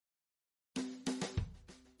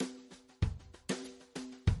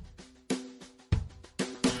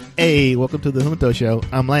Hey, welcome to the Junto Show.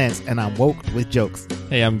 I'm Lance, and I'm woke with jokes.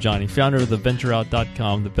 Hey, I'm Johnny, founder of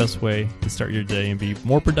theventureout.com, the best way to start your day and be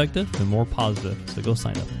more productive and more positive. So go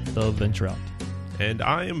sign up. The Venture Out. And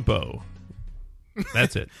I am Bo.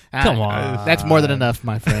 That's it. Come on. That's more than enough,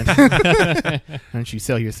 my friend. Why don't you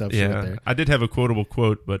sell yourself short Yeah, there? I did have a quotable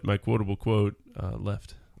quote, but my quotable quote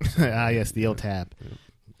left. Yes, the old tab.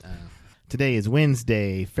 Today is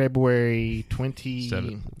Wednesday, February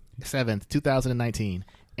 27th, 2019,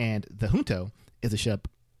 and the Junto is a shop.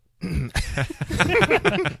 Keep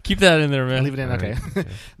that in there, man. Leave it in, okay.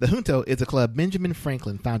 The Junto is a club Benjamin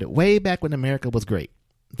Franklin founded way back when America was great.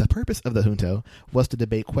 The purpose of the Junto was to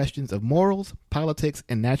debate questions of morals, politics,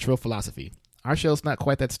 and natural philosophy. Our show's not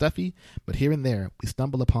quite that stuffy, but here and there we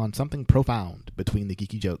stumble upon something profound between the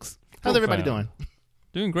geeky jokes. How's everybody doing?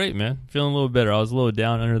 Doing great, man. Feeling a little better. I was a little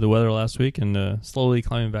down under the weather last week and slowly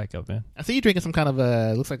climbing back up, man. I see you drinking some kind of,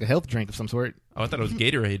 looks like a health drink of some sort. Oh, I thought it was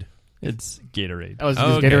Gatorade. It's Gatorade. Oh, it's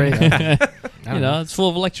okay. Gatorade? You know, it's full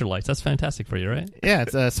of electrolytes. That's fantastic for you, right? Yeah,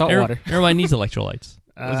 it's salt water. Everybody needs electrolytes.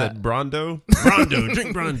 What is that, Brondo? Brondo,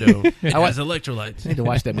 drink Brondo. It has electrolytes. I need to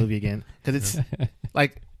watch that movie again because it's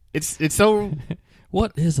like it's so.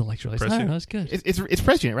 What is electrolytes? I don't know. That's good. It's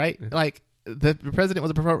prescient, right? Like the president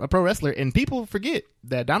was a pro wrestler, and people forget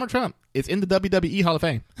that Donald Trump is in the WWE Hall of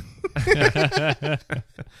Fame.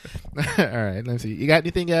 All right, let's see. You got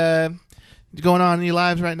anything going on in your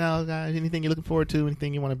lives right now, guys? Anything you're looking forward to?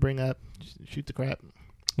 Anything you want to bring up? Just shoot the crap.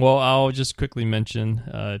 Well, I'll just quickly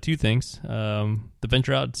mention two things. The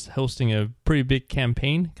Venture Out's hosting a pretty big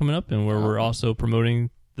campaign coming up, and where we're also promoting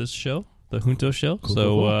this show, the Junto Show.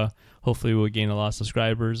 Cool. Hopefully we'll gain a lot of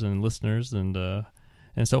subscribers and listeners and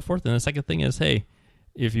so forth. And the second thing is, hey,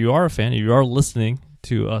 if you are a fan, if you are listening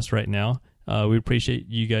to us right now, we appreciate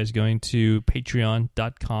you guys going to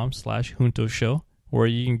patreon.com/Junto Show, where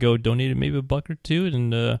you can go donate maybe $1 or $2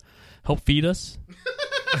 and help feed us.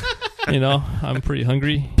 You know, I'm pretty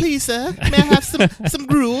hungry. Please, sir, may I have some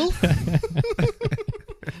gruel?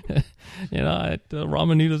 You know,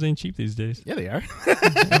 ramen noodles ain't cheap these days. Yeah, they are.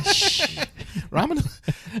 Ramen.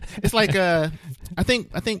 It's like I think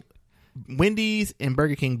Wendy's and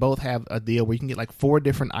Burger King both have a deal where you can get like 4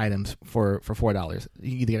 different items for $4.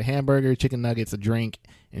 You can either get a hamburger, chicken nuggets, a drink,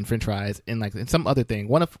 and French fries, and some other thing.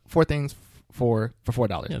 One of 4 things for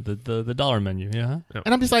 $4. Yeah, the dollar menu. Yeah, Yep.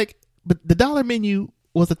 And I'm just like, but the dollar menu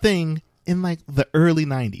was a thing in like the early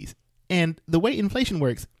 90s, and the way inflation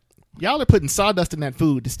works, y'all are putting sawdust in that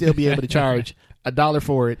food to still be able to charge $1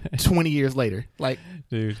 for it 20 years later. Like,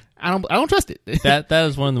 dude, I don't trust it. That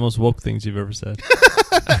is one of the most woke things you've ever said.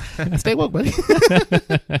 Stay woke, buddy.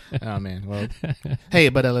 Oh man, well, hey,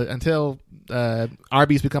 but until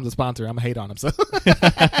Arby's becomes a sponsor, I'm gonna hate on them.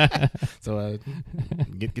 So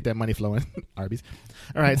get that money flowing, Arby's.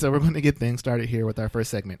 All right, so we're going to get things started here with our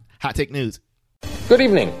first segment, Hot Take News. Good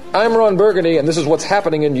evening. I'm Ron Burgundy, and this is what's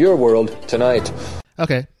happening in your world tonight.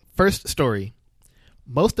 Okay, first story.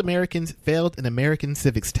 Most Americans failed an American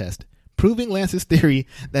civics test, proving Lance's theory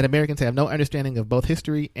that Americans have no understanding of both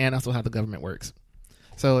history and also how the government works.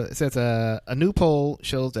 So it says a new poll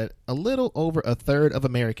shows that a little over a third of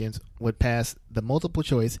Americans would pass the multiple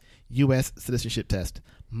choice U.S. citizenship test,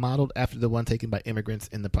 modeled after the one taken by immigrants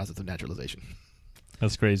in the process of naturalization.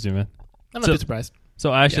 That's crazy, man. I'm not too surprised.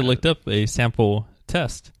 So I actually looked up a sample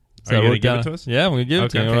test. So Are you going to give it to us? Yeah, I'm going to give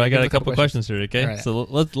it to you. Okay. I got Give a us couple questions here, okay? Right. So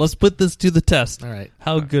let's put this to the test. All right.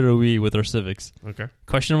 How good are we with our civics? Okay.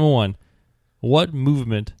 Question number 1. What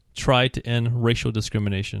movement tried to end racial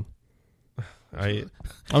discrimination? I'm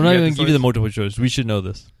not even going to give you the multiple choice. We should know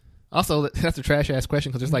this. Also, that's a trash-ass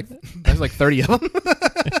question because there's like 30 of them.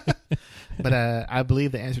 But I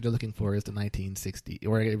believe the answer they're looking for is the 1960s,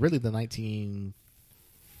 or really the 1920s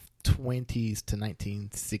to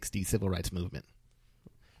 1960s civil rights movement.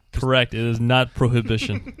 Correct. It is not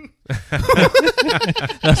prohibition.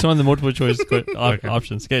 That's one of the multiple choice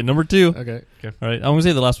options. Okay, number 2. Okay. All right, I'm going to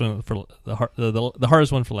say the last one for the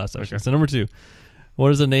hardest one for last section. Okay. So number 2.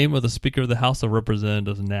 What is the name of the Speaker of the House of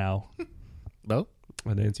Representatives now? Bo?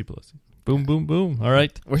 Nancy Pelosi. Boom, boom, boom. All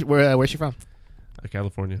right. Where's she from?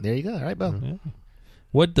 California. There you go. All right, Bo. Yeah.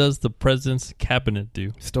 What does the president's cabinet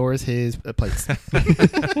do? Stores his plates.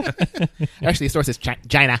 Actually, it stores his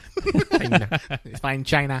China. It's fine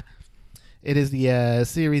China. It is the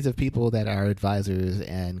series of people that are advisors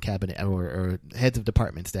and cabinet or heads of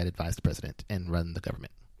departments that advise the president and run the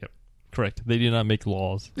government. Correct. They do not make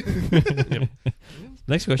laws. Yep.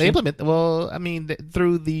 Next question. They implement,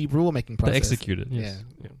 through the rulemaking process. They execute it. Yes.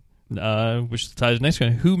 Yeah. Which ties to the next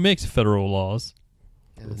question. Who makes federal laws?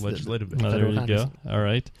 Legislative. There you go. All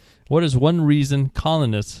right. What is one reason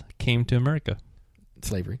colonists came to America?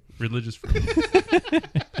 Slavery. Religious freedom.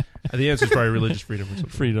 The answer is probably religious freedom or something.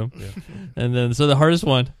 Freedom. Yeah. And then, so the hardest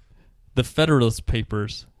one, the Federalist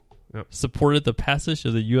Papers Yep. supported the passage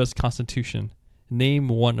of the U.S. Constitution. Name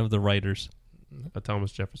one of the writers.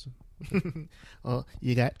 Thomas Jefferson. Well,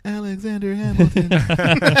 you got Alexander Hamilton. Is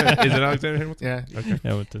it Alexander Hamilton? Yeah. Okay.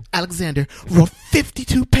 Hamilton. Alexander wrote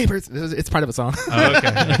 52 papers. It's part of a song. Oh,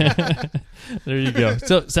 okay. There you go.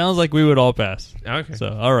 So sounds like we would all pass. Okay. So,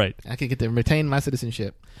 all right. I could get to retain my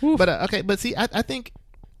citizenship. Whew. But okay, but see, I think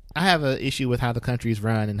I have an issue with how the country's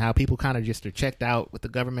run and how people kind of just are checked out with the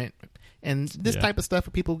government. And this type of stuff,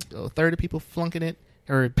 for people, a third of people flunking it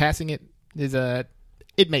or passing it, is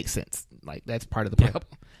it makes sense. Like, that's part of the problem.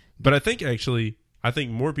 But I think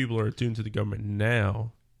more people are attuned to the government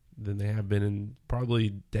now than they have been in probably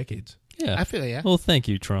decades. Yeah. I feel, yeah. Well, thank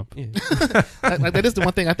you, Trump. Yeah. That is the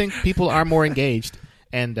one thing. I think people are more engaged.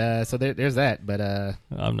 And so there's that. But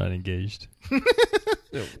I'm not engaged.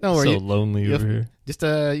 don't worry. So lonely over here. Just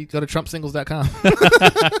you go to TrumpSingles.com.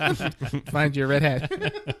 Find your red hat.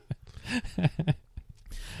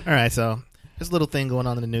 All right, so there's a little thing going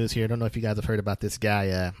on in the news here. I don't know if you guys have heard about this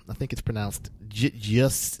guy. I think it's pronounced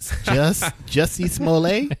Jussie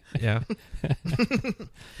Smollett. Yeah.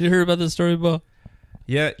 You heard about this story, Bo?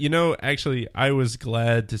 Yeah, actually, I was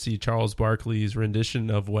glad to see Charles Barkley's rendition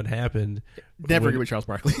of what happened. Never agree with Charles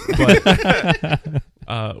Barkley.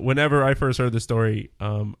 But whenever I first heard the story,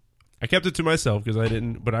 I kept it to myself because I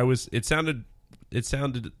didn't. But it sounded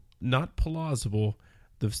not plausible.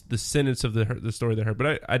 The sentence of the story that I heard,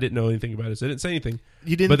 but I didn't know anything about it, so I didn't say anything.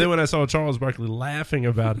 You didn't. But then when I saw Charles Barkley laughing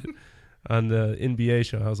about it on the NBA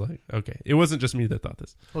show, I was like, okay, it wasn't just me that thought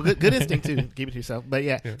this. Well, good instinct too. Keep it to yourself. But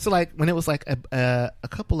yeah. So like when it was like a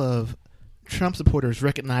couple of Trump supporters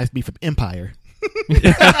recognized me from Empire.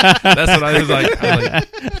 That's what I was like.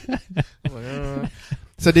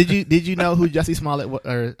 So did you know who Jussie Smollett was?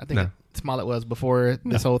 Or I think No. Smollett was before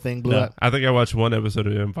this whole thing blew up. I think I watched one episode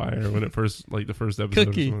of Empire when it first, like the first episode.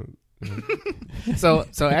 Cookie. So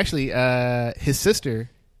actually, his sister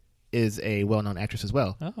is a well-known actress as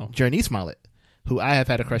well, Oh. Jurnee Smollett, who I have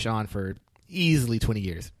had a crush on for easily 20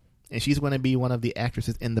 years, and she's going to be one of the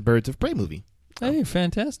actresses in the Birds of Prey movie. Hey,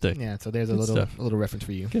 fantastic. Yeah, so there's a Good stuff. little reference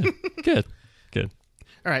for you. Good. All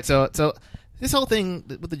right, so this whole thing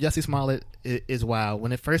with the Jussie Smollett is wild.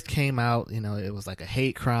 When it first came out, it was like a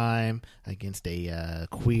hate crime against a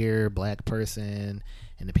queer black person,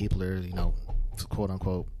 and the people are, quote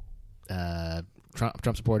unquote,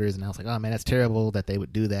 Trump supporters, and I was like, oh man, that's terrible that they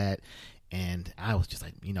would do that. And I was just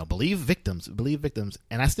like, believe victims,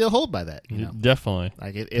 and I still hold by that. Definitely.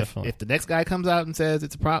 Like if Definitely. the next guy comes out and says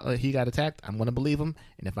it's a problem, he got attacked, I'm going to believe him.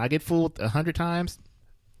 And if I get fooled 100 times,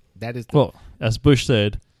 that is Well, as Bush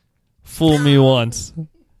said, fool me once,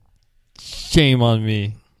 shame on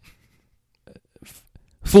me.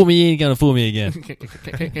 Fool me, you ain't gonna fool me again.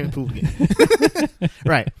 Can't fool again.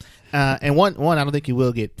 Right. And one, I don't think you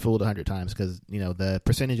will get fooled 100 times because the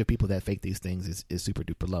percentage of people that fake these things is super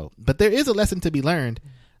duper low. But there is a lesson to be learned,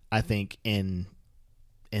 I think, in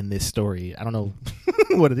this story. I don't know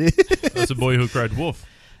what it is. That's a boy who cried wolf.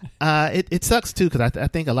 It sucks too because I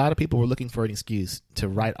think a lot of people were looking for an excuse to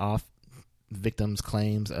write off victims'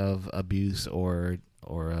 claims of abuse or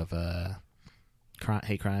of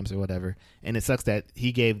hate crimes or whatever, and it sucks that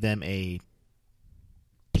he gave them a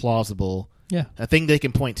plausible a thing they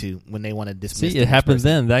can point to when they want to dismiss. See, it happens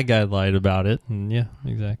then. That guy lied about it. And yeah,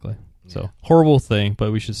 exactly. Yeah. So, horrible thing,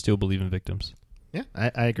 but we should still believe in victims. Yeah,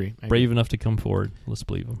 I agree. Brave enough to come forward. Let's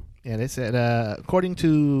believe them. Yeah, they said according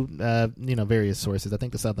to various sources, I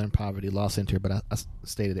think the Southern Poverty Law Center, but I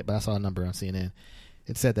stated it, but I saw a number on CNN.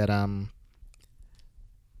 It said that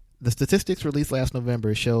the statistics released last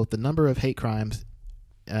November showed the number of hate crimes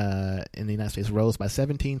in the United States rose by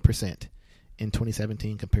 17% in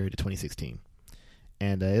 2017 compared to 2016,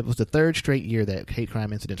 and it was the third straight year that hate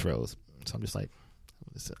crime incidents rose. So I'm just like,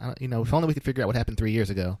 if only we could figure out what happened 3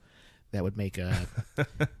 years ago. That would make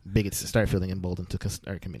bigots start feeling emboldened to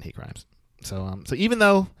start committing hate crimes. So even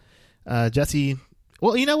though Jussie,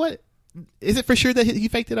 well, you know what? Is it for sure that he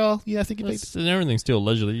faked it all? Yeah, I think he faked it. And everything's still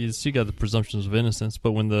allegedly. You still got the presumptions of innocence,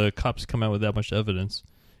 but when the cops come out with that much evidence,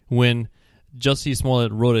 when Jussie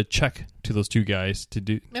Smollett wrote a check to those two guys to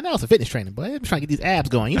do... Man, that was a fitness training, boy. I'm trying to get these abs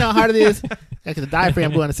going. You know how hard it is? Got the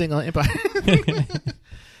diaphragm going to sing on Empire.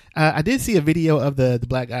 I did see a video of the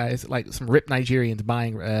black guys, like some ripped Nigerians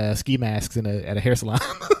buying ski masks at a hair salon.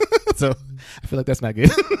 So I feel like that's not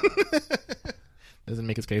good. Doesn't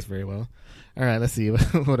make his case very well. All right, let's see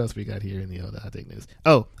what else we got here in the old hot take news.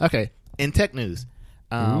 Oh, okay. In tech news,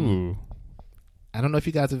 Ooh. I don't know if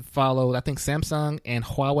you guys have followed. I think Samsung and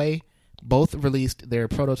Huawei both released their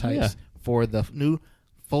prototypes for the new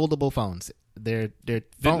foldable phones. their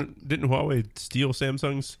phone. Didn't Huawei steal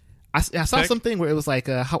Samsung's? I saw tech? something where it was like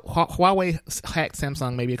Huawei hacked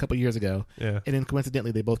Samsung maybe a couple years ago, Yeah. and then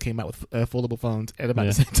coincidentally they both came out with foldable phones at about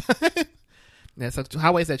Yeah. the same time. Yeah, so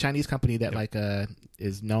Huawei is that Chinese company that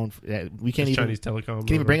is known for, that we can't It's even Chinese telecom.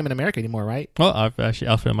 can't even bring them in America anymore, right? Well, I've actually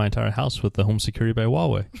outfitted my entire house with the home security by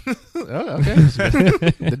Huawei. Oh, okay.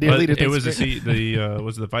 The dear But leader it thinks was great.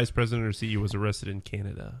 was the vice president or CEO was arrested in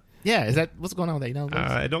Canada. Yeah, is that what's going on with that? You know,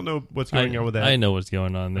 I don't know what's going on with that. I know what's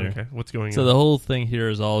going on there. Okay, what's going So on? the whole thing here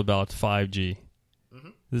is all about 5G.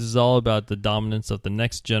 This is all about the dominance of the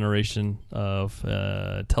next generation of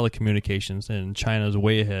telecommunications, and China's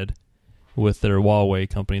way ahead with their Huawei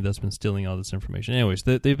company that's been stealing all this information. Anyways,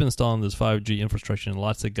 they've been installing this 5G infrastructure in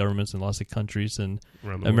lots of governments and lots of countries, and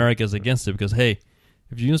Around the America's against it because, hey,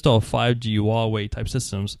 if you install 5G Huawei type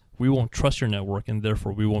systems, we won't trust your network, and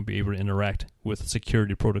therefore we won't be able to interact with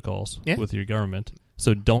security protocols with your government.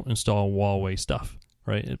 So don't install Huawei stuff,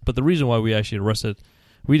 right? But the reason why we actually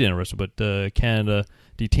we didn't arrest her, but Canada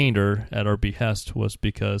detained her at our behest was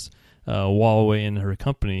because Huawei and her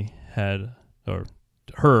company had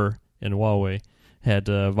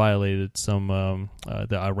violated some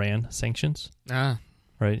the Iran sanctions, right?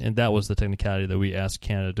 And that was the technicality that we asked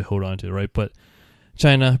Canada to hold on to, right? But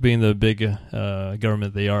China, being the big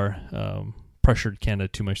government they are, pressured Canada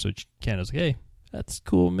too much. So Canada's like, hey, that's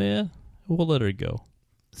cool, man. We'll let her go.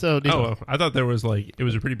 So I thought there was it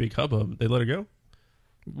was a pretty big hubbub. They let her go?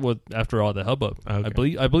 Well, after all the hubbub,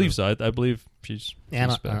 Okay. I believe so. I believe she's. Yeah,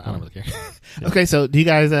 she's I back don't home. really care. Okay, so do you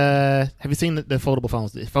guys have you seen the foldable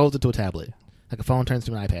phones? It folds into a tablet, like a phone turns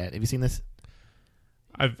to an iPad. Have you seen this?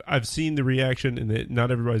 I've seen the reaction, and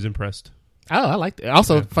not everybody's impressed. Oh, I liked it.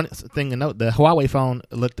 Also, funny thing to note: the Huawei phone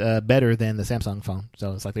looked better than the Samsung phone.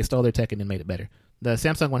 So it's like they stole their tech and then made it better. The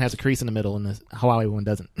Samsung one has a crease in the middle, and the Huawei one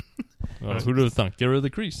doesn't. Well, who'd have thunk? Get rid of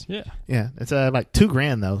the crease. Yeah. Yeah, it's like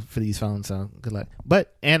 $2,000 though for these phones. So good luck.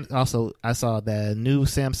 But and also I saw the new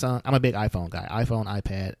Samsung. I'm a big iPhone guy. iPhone,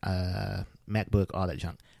 iPad, MacBook, all that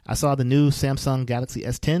junk. I saw the new Samsung Galaxy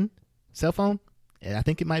S10 cell phone, and I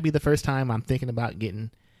think it might be the first time I'm thinking about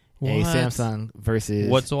getting a Samsung versus.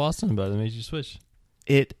 What's so awesome about it that made you switch?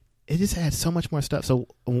 It just had so much more stuff. So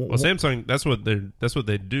Well, Samsung, that's what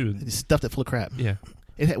they do. it's stuffed it full of crap. Yeah.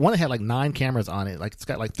 One that had like 9 cameras on it. Like it's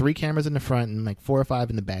got like 3 cameras in the front and like 4 or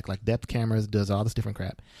 5 in the back. Like depth cameras, does all this different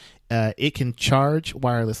crap. It can charge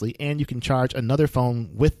wirelessly, and you can charge another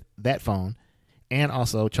phone with that phone, and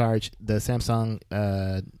also charge the Samsung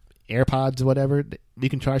AirPods or whatever. You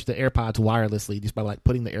can charge the AirPods wirelessly just by like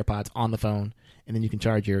putting the AirPods on the phone, and then you can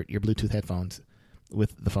charge your Bluetooth headphones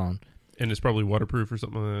with the phone. And it's probably waterproof or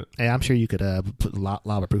something like Hey, I'm sure you could put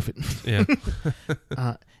lava proof it. that.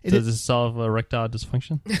 Yeah. Does this solve erectile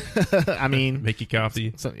dysfunction? I mean, Make you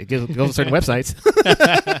coffee. so it goes to certain websites.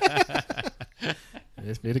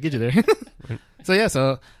 It'll get you there. So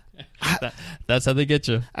yeah, That's how they get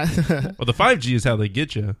you. Well, the 5G is how they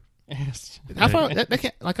get you. how far? That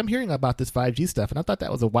can't, like I'm hearing about this 5G stuff, and I thought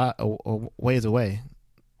that was a ways away.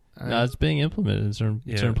 No, it's being implemented in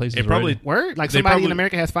certain places. It probably already. Word? Like They somebody in probably-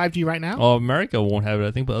 America has 5G right now? Oh, America won't have it,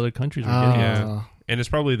 I think, but other countries are getting it. Yeah. And it's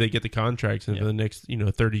probably they get the contracts, and for the next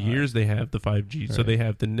 30 years they have the 5G, so Right. they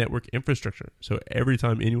have the network infrastructure. So every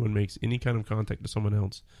time anyone makes any kind of contact to someone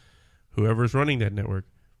else, whoever's running that network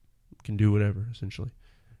can do whatever. Essentially,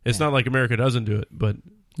 it's not like America doesn't do it, but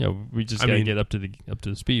Yeah, we just I gotta mean- get up to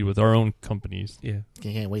the speed with our own companies. yeah.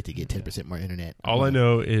 Can't wait to get 10% more internet. All I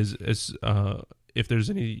know is if there's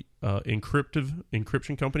any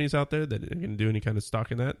encryption companies out there that can do any kind of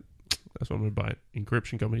stock in that, that's what I'm going to buy.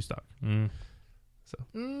 Encryption company stock.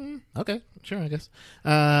 Okay, sure, I guess.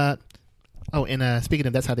 And speaking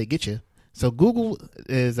of that's how they get you. So Google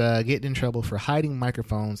is getting in trouble for hiding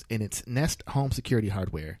microphones in its Nest home security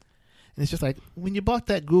hardware. And it's just like, when you bought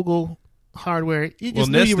that Google hardware, you just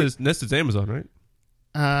knew you were... Nest is Amazon, right?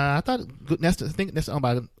 I thought Nest, I think Nest is owned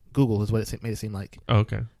by Google is what it made it seem like. Oh,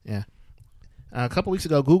 okay. Yeah. A couple weeks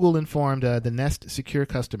ago, Google informed the Nest Secure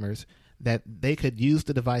customers that they could use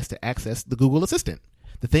the device to access the Google Assistant.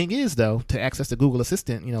 The thing is, though, to access the Google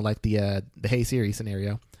Assistant, like the Hey Siri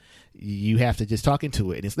scenario, you have to just talk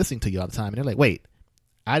into it, and it's listening to you all the time. And they're like, wait,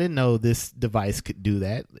 I didn't know this device could do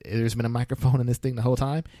that. There's been a microphone in this thing the whole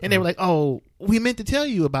time. And they were like, oh, we meant to tell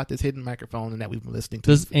you about this hidden microphone and that we've been listening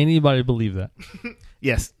to. Does anybody believe that?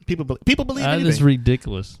 Yes, people believe That anything. is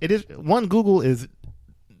ridiculous. It is. Google is...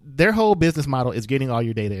 Their whole business model is getting all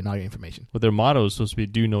your data and all your information. But their motto is supposed to be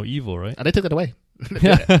 "Do no evil," right? They took it away.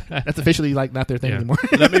 That's officially not their thing anymore.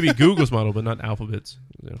 That may be Google's model, but not Alphabet's.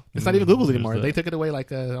 It's not even Google's There's anymore. that. They took it away I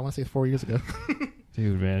want to say 4 years ago.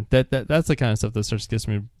 Dude, man, that's the kind of stuff that starts gets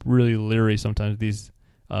me really leery sometimes. These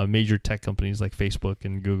major tech companies like Facebook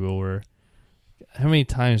and Google, where how many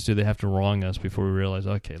times do they have to wrong us before we realize,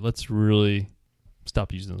 okay, let's really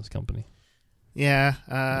stop using this company?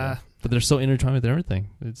 Yeah. But they're so intertwined with everything.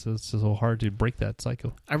 It's so hard to break that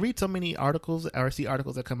cycle. I read so many articles, or see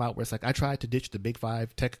articles that come out where it's like I tried to ditch the big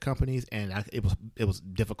 5 tech companies, and it was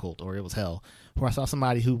difficult, or it was hell. Where I saw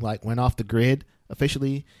somebody who like went off the grid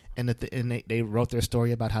officially, and they wrote their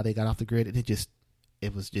story about how they got off the grid, and it just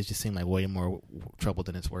seemed like way more trouble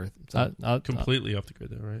than it's worth. So, Completely off the grid,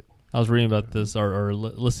 though, right? I was reading about this or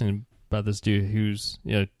listening about this dude who's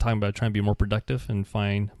talking about trying to be more productive and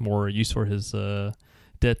find more use for his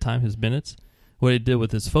dead time, his minutes. What he did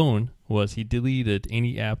with his phone was he deleted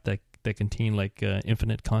any app that contained like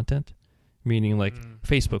infinite content, meaning like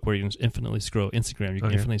Facebook, where you can infinitely scroll, Instagram, you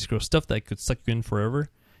can infinitely scroll, stuff that could suck you in forever.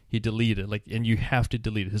 He deleted it, and you have to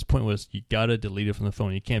delete it. His point was you gotta delete it from the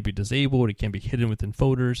phone. It can't be disabled. It can't be hidden within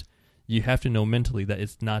folders. You have to know mentally that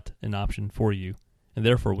it's not an option for you, and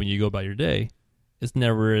therefore when you go about your day, it's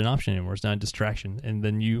never an option anymore. It's not a distraction, and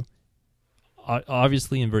then you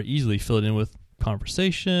obviously and very easily fill it in with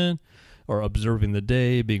conversation or observing the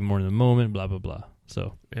day, being more in the moment, blah blah blah.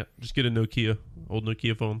 So yeah, just get a old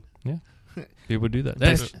Nokia phone. Yeah, people do that.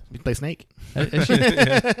 You play Snake.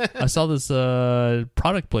 I saw this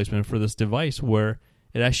product placement for this device where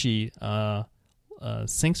it actually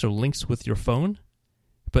syncs or links with your phone,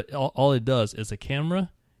 but all it does is a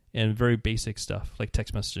camera and very basic stuff like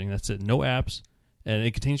text messaging. That's it. No apps. And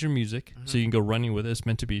it contains your music, so you can go running with it. It's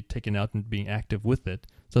meant to be taken out and being active with it.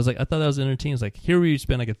 So I was like, I thought that was entertaining. It's like, here we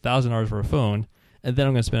spend like $1,000 for a phone, and then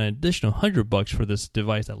I'm going to spend an additional $100 for this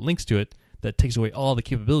device that links to it that takes away all the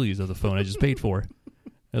capabilities of the phone I just paid for.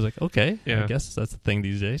 I was like, okay, I guess that's the thing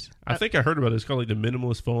these days. I think I heard about it. It's called like the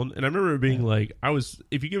minimalist phone, and I remember it being like,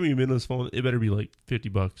 if you give me a minimalist phone, it better be like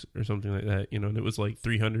 $50 or something like that, and it was like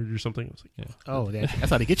 $300 or something. I was like, oh, that's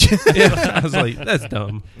how they get you. I was like, that's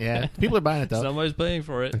dumb. Yeah, people are buying it though. Somebody's paying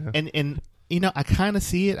for it, and I kind of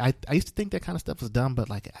see it. I used to think that kind of stuff was dumb, but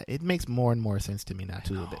like it makes more and more sense to me now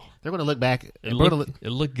too. They're going to look back. It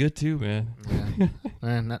looked good too, man.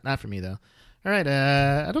 Yeah. Not for me though. All right,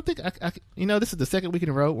 I don't think this is the second week in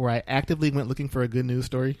a row where I actively went looking for a good news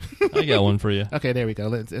story. I got one for you. Okay, there we go.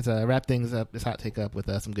 Let's wrap things up, this hot take up with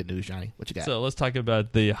some good news, Johnny. What you got? So let's talk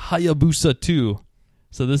about the Hayabusa 2.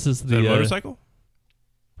 So this is the motorcycle?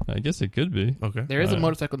 I guess it could be. Okay. There is a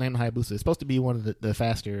motorcycle named Hayabusa. It's supposed to be one of the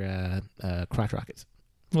faster crotch rockets.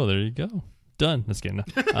 Well, there you go. Done. Let's get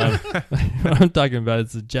what I'm talking about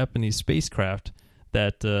is a Japanese spacecraft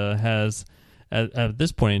that has... At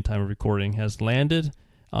this point in time of recording, has landed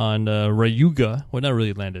on Ryuga. Well, not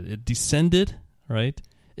really landed. It descended, right?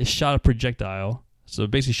 It shot a projectile. So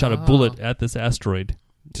it basically shot a bullet at this asteroid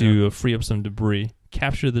to free up some debris,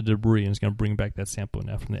 capture the debris, and it's going to bring back that sample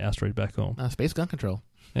now from the asteroid back home. Space gun control.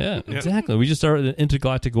 Yeah, exactly. We just started an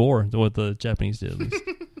intergalactic war, what the Japanese did at least.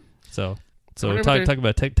 So talk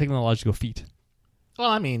about technological feat. Well,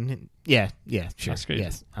 I mean, yeah, sure. That's great.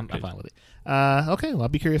 Yes, I'm fine with it. Okay, well, I'll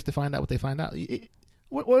be curious to find out what they find out.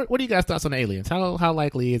 What are you guys' thoughts on aliens? How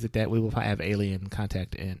likely is it that we will have alien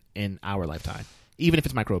contact in our lifetime, even if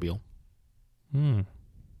it's microbial?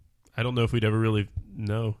 I don't know if we'd ever really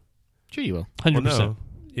know. Sure, you will. 100%. Well, no.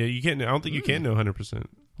 Yeah, you can't. I don't think you can know 100%.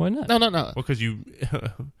 Why not? No. Well, because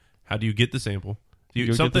how do you get the sample?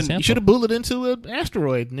 You should have bulleted into an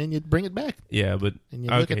asteroid and then you'd bring it back. Yeah, but and you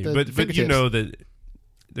look at the but you know that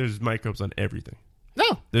there's microbes on everything.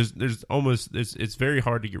 No, it's very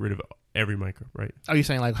hard to get rid of every microbe, right? Are you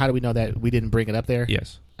saying like how do we know that we didn't bring it up there?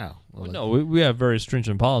 Yes. Oh, well, no, we have very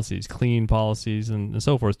stringent policies, clean policies, and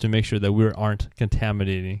so forth to make sure that we aren't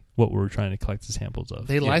contaminating what we're trying to collect the samples of.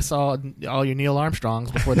 They Lysol all your Neil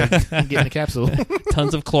Armstrongs before they get in the capsule.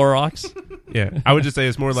 Tons of Clorox. Yeah, I would just say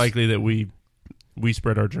it's more likely that we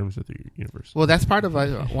spread our germs to the universe. Well, that's part of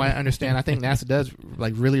why I understand. I think NASA does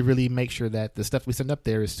like really, really make sure that the stuff we send up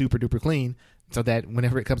there is super duper clean, so that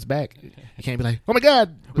whenever it comes back, you can't be like, "Oh my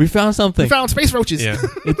God, we found something! We found space roaches!" Yeah,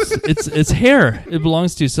 it's hair. It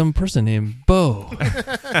belongs to some person named Bo.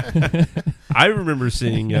 I remember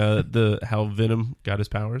seeing how Venom got his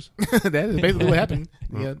powers. That is basically what happened.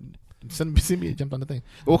 Yeah, symbiote jumped on the thing.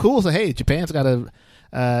 Well, cool. So hey, Japan's got a.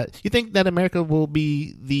 You think that America will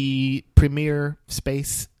be the premier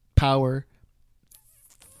space power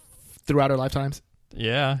throughout our lifetimes?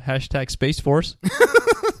 Yeah. # Space Force.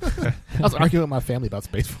 I was arguing with my family about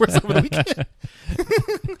Space Force over the weekend.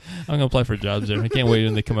 I'm going to apply for jobs there. I can't wait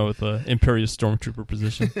when they come out with the Imperious Stormtrooper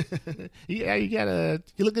position. Yeah, you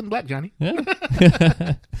look good in black, Johnny. Yeah.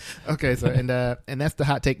 Okay, so and that's the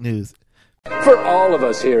hot take news. For all of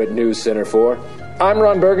us here at News Center 4, I'm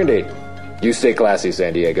Ron Burgundy. You stay classy,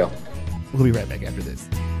 San Diego. We'll be right back after this.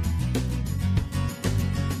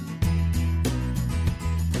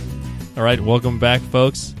 All right, welcome back,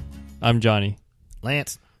 folks. I'm Johnny.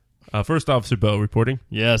 Lance, First Officer Bo reporting.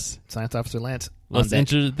 Yes. Science Officer Lance. Let's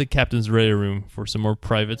enter the captain's radio room for some more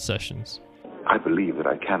private sessions. I believe that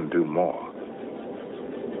I can do more.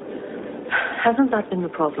 Hasn't that been the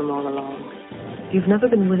problem all along? You've never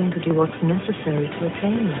been willing to do what's necessary to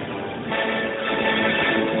attain that.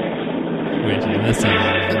 Wait, this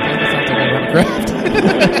That sounds like Robert Kraft.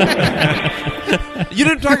 You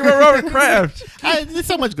didn't talk about Robert Kraft. There's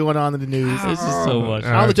so much going on in the news. It's just so much.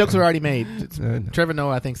 All the jokes are already made. Trevor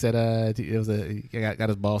Noah, I think, said it was he got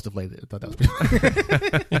his balls deflated. I thought that was pretty.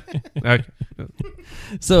 Okay.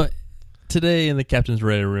 So, today in the captain's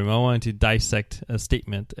radio room, I wanted to dissect a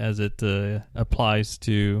statement as it applies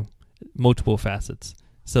to multiple facets.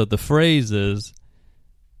 So, the phrase is,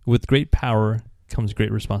 with great power comes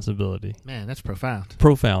great responsibility. Man, that's profound.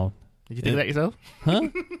 Profound. Did you think of that yourself? Huh?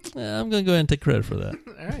 I'm going to go ahead and take credit for that.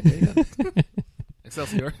 All right, there you go.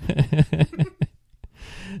 Excelsior.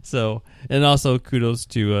 So, and also kudos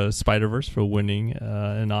to Spider-Verse for winning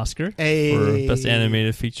an Oscar Hey. for Best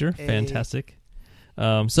Animated Feature. Hey. Fantastic.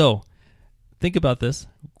 So, think about this.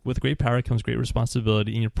 With great power comes great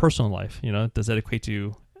responsibility in your personal life. You know, does that equate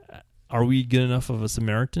to, are we good enough of a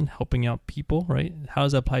Samaritan helping out people, right? How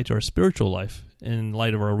does that apply to our spiritual life in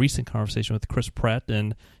light of our recent conversation with Chris Pratt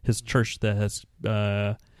and his church that has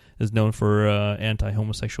is known for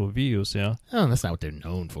anti-homosexual views, you know? Oh, that's not what they're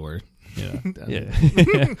known for. Yeah.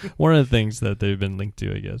 Yeah. One of the things that they've been linked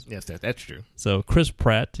to, I guess. Yes, that's true. So Chris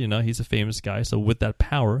Pratt, you know, he's a famous guy. So with that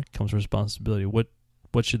power comes responsibility. What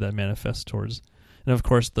should that manifest towards? And of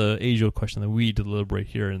course, the age-old question that we deliberate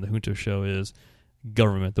here in the Junto Show is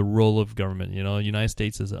government, the role of government. You know, the United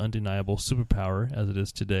States is an undeniable superpower as it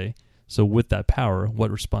is today. So with that power,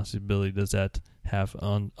 what responsibility does that have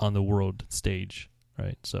on the world stage,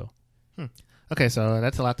 right? So. Okay, so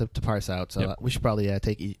that's a lot to parse out. So Yep. we should probably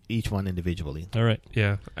take each one individually. All right.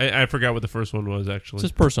 Yeah, I forgot what the first one was actually.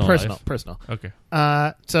 Just personal life. Personal. Okay.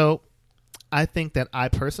 So I think that I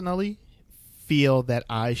personally feel that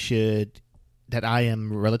I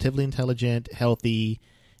am relatively intelligent, healthy,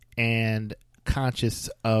 and conscious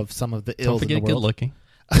of some of the Don't ills in the forget good world. looking.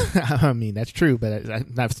 I mean, that's true, but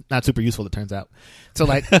not super useful, it turns out. So,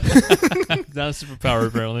 like... Not a superpower,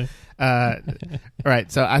 apparently. Right,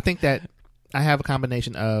 so I think that I have a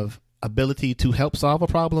combination of ability to help solve a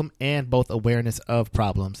problem and both awareness of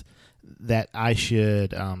problems that I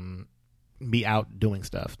should be out doing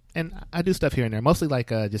stuff. And I do stuff here and there, mostly like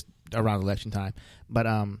just around election time. But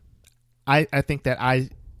I think that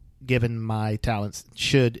I, given my talents,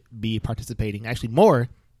 should be participating actually more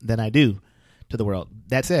than I do to the world.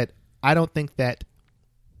 That said, I don't think that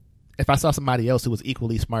if I saw somebody else who was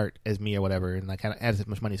equally smart as me or whatever and like had as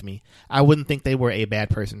much money as me, I wouldn't think they were a bad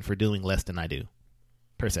person for doing less than I do,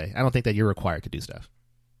 per se. I don't think that you're required to do stuff.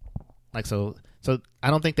 Like so I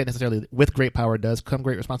don't think that necessarily with great power does come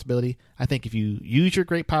great responsibility. I think if you use your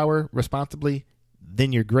great power responsibly,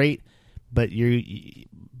 then you're great, but you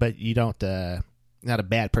don't not a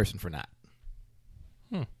bad person for not.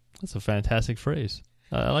 That's a fantastic phrase.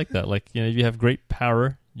 I like that. Like, you know, if you have great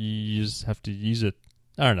power, you just have to use it.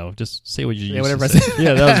 I don't know. Just say what you use. Whatever I to say. said.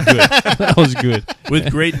 Yeah, that was good. That was good.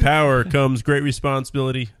 With great power comes great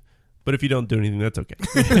responsibility, but if you don't do anything, that's okay.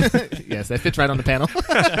 Yes, that fits right on the panel.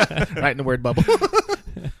 Right in the word bubble.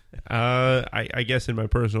 I guess in my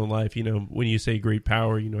personal life, you know, when you say great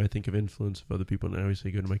power, you know, I think of influence of other people, and I always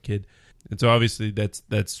say go to my kid. And so obviously that's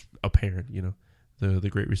apparent, you know, the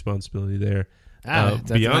great responsibility there. That's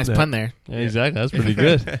a nice pun there. Yeah, exactly. That's pretty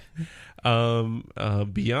good.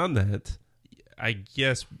 Beyond that, I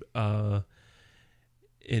guess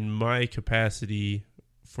in my capacity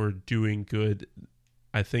for doing good,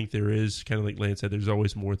 I think there is, kind of like Lance said, there's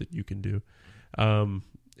always more that you can do. And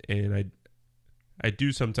I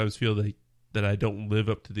do sometimes feel that I don't live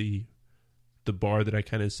up to the bar that I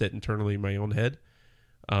kind of set internally in my own head.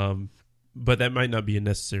 But that might not be a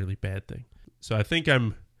necessarily bad thing. So I think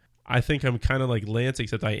I'm kind of like Lance,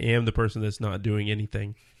 except I am the person that's not doing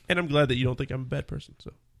anything. And I'm glad that you don't think I'm a bad person.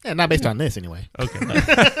 So Yeah, not based on this anyway. okay.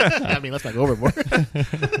 I mean, let's not go overboard.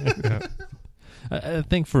 I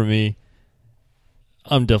think for me,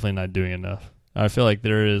 I'm definitely not doing enough. I feel like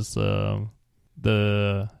there is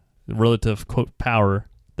the relative quote power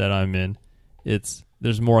that I'm in.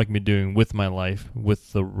 There's more I can be doing with my life,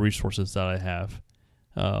 with the resources that I have.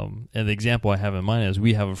 And the example I have in mind is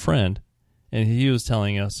we have a friend, and he was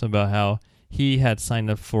telling us about how he had signed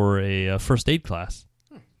up for a first aid class,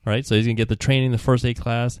 right? So he's going to get the training, the first aid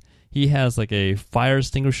class. He has like a fire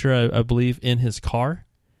extinguisher, I believe, in his car.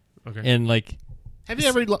 Okay. And like, Have you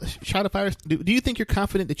ever shot a fire? Do you think you're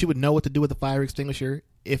confident that you would know what to do with a fire extinguisher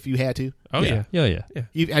if you had to? Oh yeah. Yeah.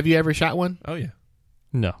 Have you ever shot one? Oh yeah.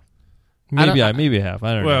 No. I Maybe don't- I have.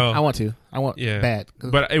 I don't know. Well, I want to. I want bad.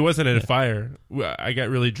 But it wasn't at a fire. I got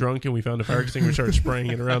really drunk and we found a fire extinguisher, started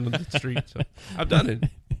spraying it around the street. So I've done it.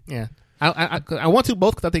 Yeah. I want to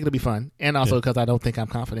both because I think it'll be fun, and also because I don't think I'm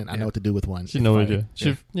confident I know what to do with one. Should know what to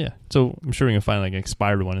do. So I'm sure we can find like an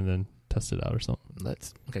expired one and then test it out or something.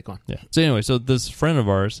 Okay, go on. Yeah. So anyway, so this friend of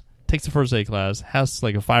ours takes a first aid class, has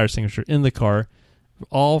like a fire extinguisher in the car,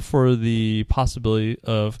 all for the possibility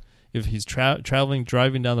of if he's driving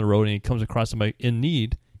down the road and he comes across somebody in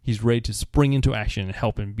need, he's ready to spring into action and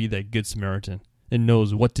help and be that good Samaritan and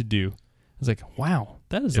knows what to do. It's like, wow,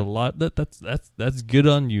 that is a lot. That's good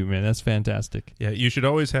on you, man. That's fantastic. Yeah, you should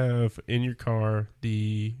always have in your car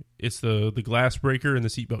the glass breaker and the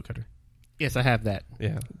seatbelt cutter. Yes, I have that.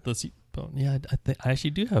 Yeah, The seatbelt. Yeah, I actually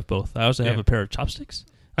do have both. I also have a pair of chopsticks.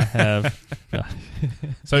 I have.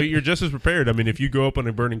 So you're just as prepared. I mean, if you go up on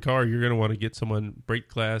a burning car, you're going to want to get someone, break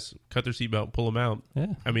glass, cut their seatbelt, pull them out.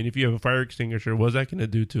 Yeah. I mean, if you have a fire extinguisher, what's that going to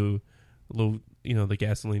do to a little, the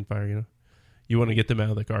gasoline fire? You want to get them out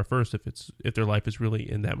of the car first if their life is really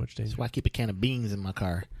in that much danger. That's why I keep a can of beans in my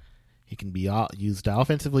car. It can be used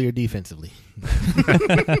offensively or defensively.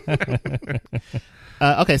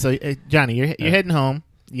 Okay, so Johnny, you're heading home.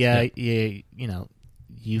 Yeah.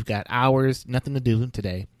 You've got hours, nothing to do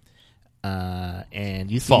today, and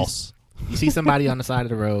you see False. You see somebody on the side of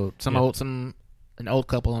the road, an old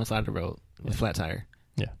couple on the side of the road with a flat tire.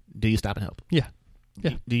 Yeah. Do you stop and help? Yeah.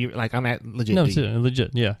 Yeah. Do you like? I'm at legit. No, do you?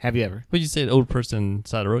 legit. Yeah. Have you ever? But you said old person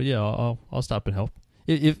side of the road. Yeah, I'll stop and help.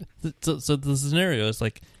 So the scenario is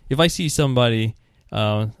like if I see somebody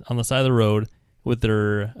on the side of the road with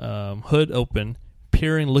their hood open,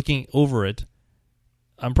 peering, looking over it,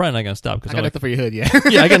 I'm probably not gonna stop because I got nothing for your hood. Yeah.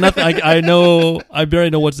 I got nothing. I know. I barely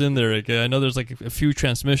know what's in there. I know there's like a few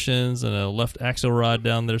transmissions and a left axle rod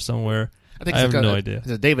down there somewhere. I have no idea.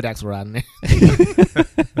 There's a David Axelrod in there.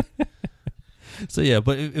 So yeah,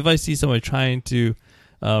 but if I see somebody trying to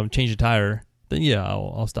change a tire, then yeah,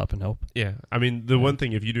 I'll stop and help. Yeah, I mean the one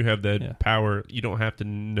thing, if you do have that Yeah. power, you don't have to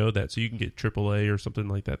know that, so you can get AAA or something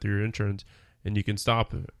like that through your insurance, and you can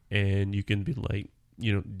stop and you can be like,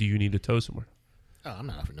 do you need to tow somewhere? Oh, I'm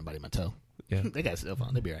not offering nobody my toe. Yeah. They got a cell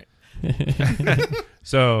phone. They'll be all right.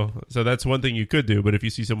 So that's one thing you could do, but if you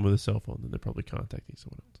see someone with a cell phone, then they're probably contacting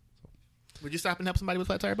someone else. Would you stop and help somebody with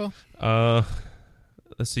a flat tire, Bo?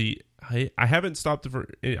 Let's see. I haven't stopped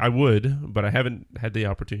I would, but I haven't had the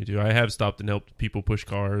opportunity to. I have stopped and helped people push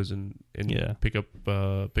cars and pick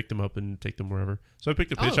them up and take them wherever. So I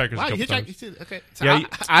picked up hitchhikers a couple times. Okay. So Yeah,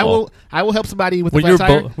 I will help somebody with a When flat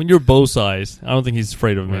tire. when you're bow size, I don't think he's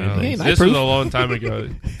afraid of Well, anything. Hey, this proof. was a long time ago.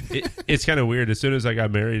 It's kind of weird. As soon as I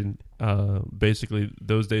got married, basically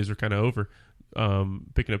those days were kind of over.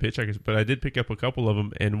 Picking up hitchhikers, but I did pick up a couple of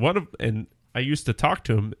them, and I used to talk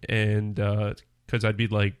to them, and because I'd be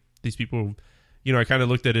like, these people, I kind of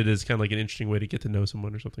looked at it as kind of like an interesting way to get to know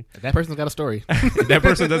someone or something. That person's got a story. That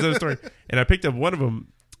person does have a story, and I picked up one of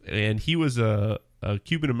them, and he was a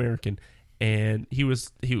Cuban American. And we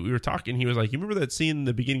were talking. He was like, "You remember that scene in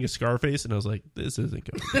the beginning of Scarface?" And I was like, "This isn't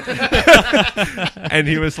good." And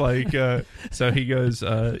he was like, "So he goes,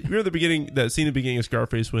 you remember that scene in the beginning of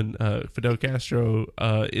Scarface when Fidel Castro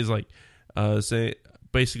is like,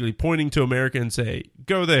 basically pointing to America and say,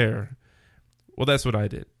 'Go there.'" Well, that's what I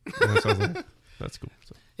did. And so I was like, "That's cool."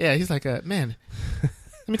 So. Yeah, he's like, man.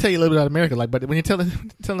 Let me tell you a little bit about America. Like, but when you're telling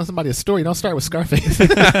somebody a story, don't start with Scarface.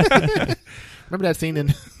 Remember that scene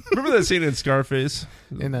in Remember that scene in Scarface?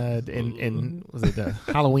 in was it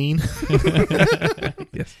Halloween?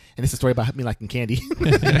 Yes. And it's a story about me liking candy.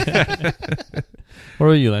 What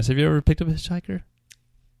about you, Lance? Have you ever picked up a hitchhiker?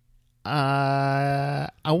 I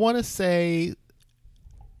want to say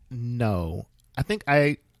no. I think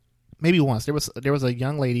maybe once there was a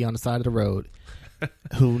young lady on the side of the road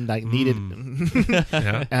who like needed,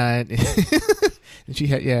 Yeah. and she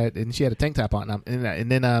had a tank top on,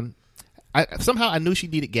 and then somehow I knew she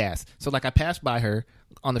needed gas, so like I passed by her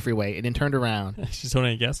on the freeway and then turned around. She's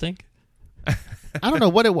holding a gas tank. I don't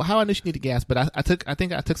know how I knew she needed gas, but I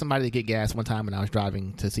think I took somebody to get gas one time when I was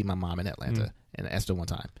driving to see my mom in Atlanta and Esther one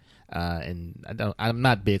time. And I'm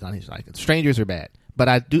not big on hitchhiking. Strangers are bad, but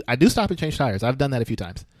I do stop and change tires. I've done that a few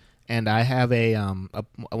times, and I have a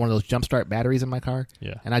one of those jump start batteries in my car.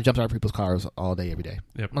 Yeah. And I jump start people's cars all day, every day.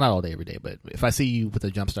 Yep. Well, not all day, every day, but if I see you with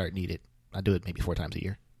a jump start needed, I do it maybe 4 times a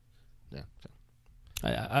year. Yeah. So.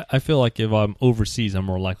 I feel like if I'm overseas, I'm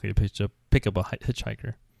more likely to pick up a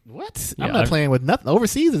hitchhiker. What? Yeah, I'm not playing with nothing.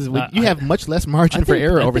 Overseas is you have much less I margin for think-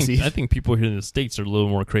 error I think- overseas. I think people here in the States are a little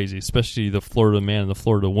more crazy, especially the Florida man and the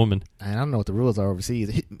Florida woman. I don't know what the rules are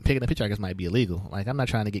overseas. Picking up hitchhikers might be illegal. Like, I'm not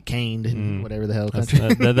trying to get caned in whatever the hell country.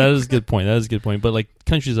 That is a good point. That is a good point. But like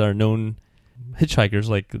countries that are known hitchhikers,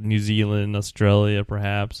 like New Zealand, Australia,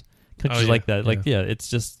 perhaps countries like that. Like, it's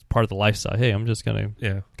just part of the lifestyle. Hey, I'm just gonna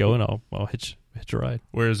go and I'll hitch a ride.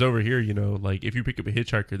 Whereas over here, like if you pick up a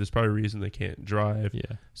hitchhiker, there's probably a reason they can't drive.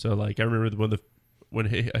 Yeah. So like I remember when a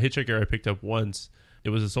hitchhiker I picked up once, it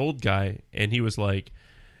was this old guy, and he was like,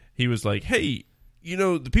 hey,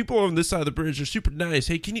 the people on this side of the bridge are super nice.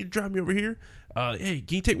 Hey, can you drive me over here? Hey,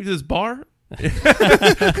 can you take me to this bar?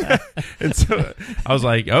 And so I was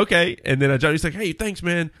like, okay. And then he's like, hey, thanks,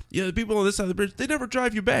 man. Yeah, the people on this side of the bridge, they never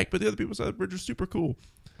drive you back, but the other people on the side of the bridge are super cool.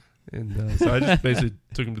 And so I just basically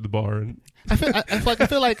took him to the bar. And I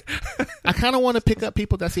feel like I kind of want to pick up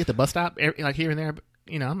people that I see at the bus stop, like here and there. But,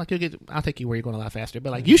 I'm like, I'll take you where you're going a lot faster.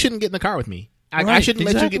 But like, you shouldn't get in the car with me. I shouldn't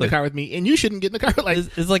let you get in the car with me, and you shouldn't get in the car. Like,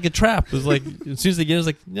 It's like a trap. It's like as soon as they get it, it's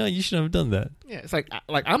like, no, you shouldn't have done that. yeah, it's like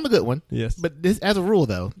I'm the good one. Yes. But this, as a rule,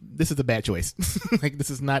 though, this is a bad choice. Like, this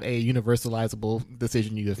is not a universalizable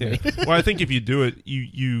decision you just made. well, I think if you do it,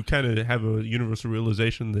 you kind of have a universal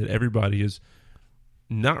realization that everybody is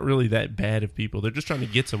not really that bad of people. They're just trying to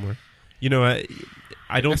get somewhere.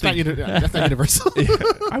 I don't think that's not universal.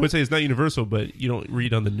 I would say it's not universal, but you don't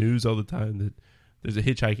read on the news all the time that there's a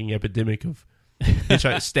hitchhiking epidemic of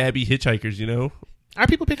stabby hitchhikers. Are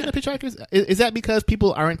people picking up hitchhikers? Is that because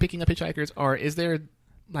people aren't picking up hitchhikers, or is there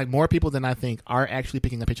like more people than I think are actually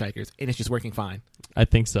picking up hitchhikers, and it's just working fine? I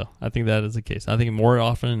think so. I think that is the case. I think more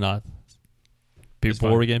often than not,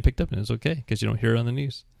 people are getting picked up, and it's okay because you don't hear it on the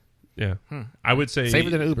news. Yeah, I would say safer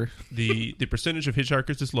than Uber. the percentage of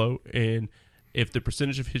hitchhikers is low, and if the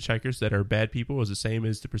percentage of hitchhikers that are bad people is the same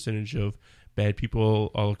as the percentage of bad people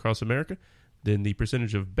all across America, then the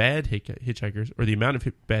percentage of bad hitchhikers, or the amount of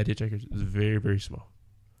bad hitchhikers, is very, very small.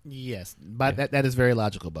 Yes, but that is very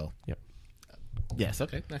logical, Bo. Yep. Yes.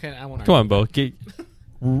 Okay. I won't. Come on, Bo.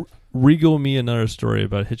 Regal me another story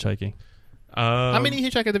about hitchhiking. How many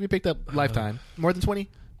hitchhikers have you picked up lifetime? More than 20?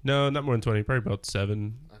 No, not more than 20. Probably about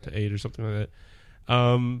 7 to 8 or something like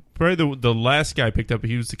that. Probably the last guy I picked up,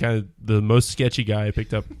 he was the most sketchy guy I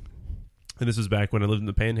picked up. And this was back when I lived in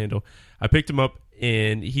the Panhandle. I picked him up,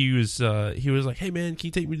 and he was like, "Hey man, can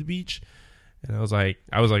you take me to the beach?" And I was like,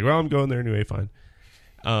 "Well, I'm going there anyway, fine."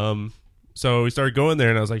 So we started going there,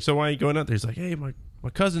 and I was like, "So why are you going out there?" He's like, "Hey, my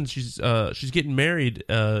cousin, she's getting married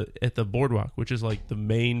at the boardwalk, which is like the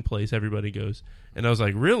main place everybody goes." And I was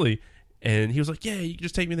like, "Really?" And he was like, "Yeah, you can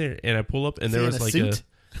just take me there." And I pull up, and there was like suit?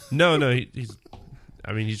 no,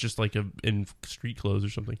 he's just like in street clothes or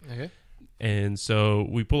something. Okay. And so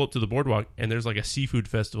we pull up to the boardwalk, and there's like a seafood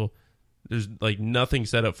festival. There's like nothing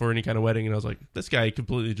set up for any kind of wedding, and I was like, this guy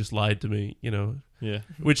completely just lied to me, Yeah.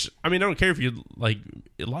 Which, I mean, I don't care if you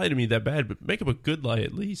lie to me that bad, but make up a good lie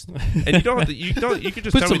at least. And you don't have to. You can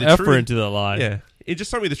just Put tell some me the effort truth. into that lie. Yeah, and just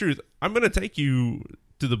tell me the truth. I'm gonna take you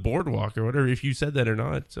to the boardwalk or whatever if you said that or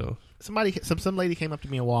not. So Some lady came up to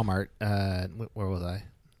me in Walmart. Where was I?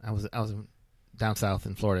 I was down south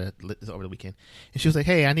in Florida over the weekend, and she was like,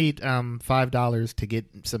 "Hey, I need $5 to get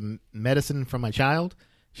some medicine from my child."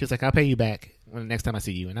 She was like, "I'll pay you back when the next time I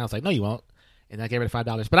see you." And I was like, "No, you won't." And I gave her the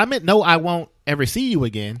 $5, but I meant, "No, I won't ever see you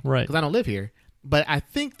again," Right? Because I don't live here. But I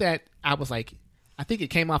think that I was like, I think it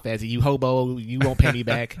came off as, "You hobo, you won't pay me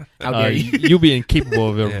back. How dare you?" You'll be incapable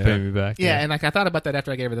of ever paying me back. Yeah, and like I thought about that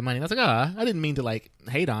after I gave her the money. And I was like, I didn't mean to like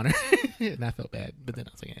hate on her, and I felt bad. But then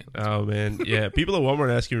I was like, oh man, yeah. People at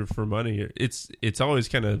Walmart asking for money. It's always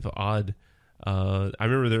kind of odd. I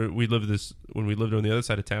remember when we lived on the other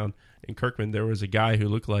side of town in Kirkman. There was a guy who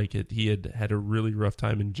looked like he had a really rough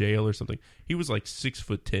time in jail or something. He was like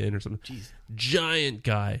 6'10" or something. Jeez. Giant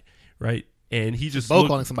guy, right? And he just Bo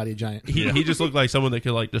calling somebody a giant. He just looked like someone that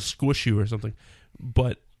could like just squish you or something.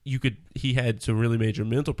 But he had some really major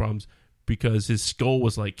mental problems because his skull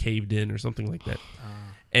was like caved in or something like that.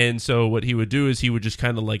 And so what he would do is he would just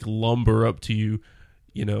kind of like lumber up to you,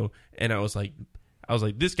 and I was like,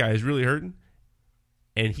 this guy is really hurting,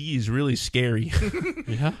 and he is really scary.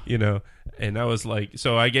 Yeah. And I was like,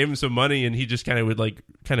 so I gave him some money, and he just kind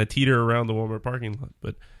of teeter around the Walmart parking lot.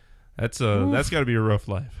 But that's got to be a rough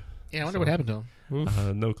life. Yeah, I wonder what happened to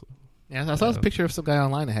him. No clue. Yeah, I saw this picture of some guy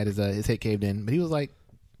online that had his head caved in, but he was like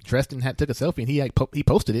dressed and took a selfie, and he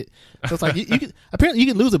posted it. So it's like you can, apparently you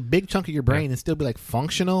can lose a big chunk of your brain and still be like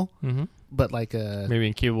functional, but like maybe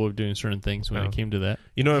incapable of doing certain things when it came to that.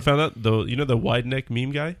 You know what I found out? The wide neck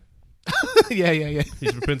meme guy? yeah.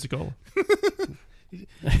 He's from Pensacola.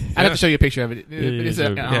 I'd have to show you a picture of it. It's yeah,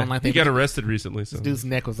 an yeah. online He thing. got arrested recently, so This dude's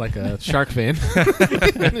neck was like a shark fin.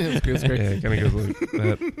 It was great. yeah, it kind of goes like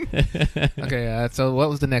that. Okay, so what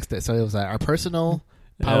was the next day? So it was our personal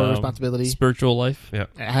power, responsibility. spiritual life. Yeah.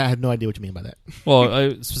 I have no idea what you mean by that.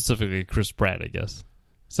 Well, specifically Chris Pratt, I guess.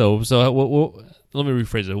 So what, let me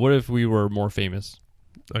rephrase it. What if we were more famous?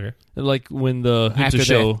 Okay. Like when the After Hunter that,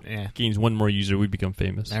 show yeah. gains one more user, we become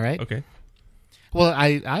famous. All right. Okay. Well,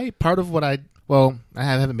 I part of what I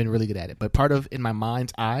haven't been really good at it, but part of in my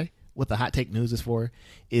mind's eye what the hot take news is for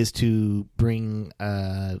is to bring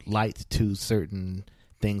light to certain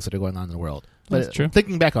things that are going on in the world. But That's true.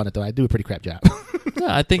 Thinking back on it, though, I do a pretty crap job.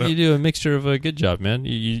 Yeah, I think you do a mixture of a good job, man.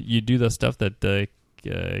 You do the stuff that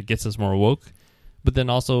gets us more woke, but then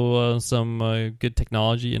also some good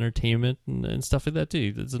technology, entertainment, and stuff like that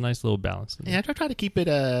too. It's a nice little balance. Yeah, I try to keep it.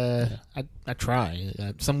 I try.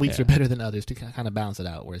 Some weeks Yeah. are better than others to kind of balance it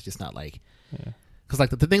out, where it's just not like. Because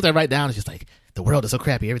like the things I write down is just like the world is so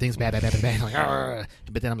crappy, everything's bad. I'm like, "Arr."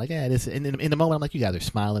 But then I'm like, yeah, this. In the moment, I'm like, you guys are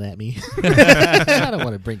smiling at me. I don't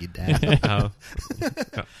want to bring you down.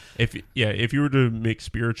 If you were to mix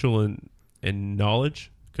spiritual and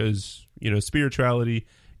knowledge, because spirituality,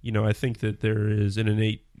 I think that there is an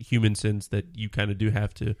innate human sense that you kind of do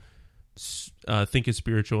have to think is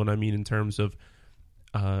spiritual, and I mean in terms of,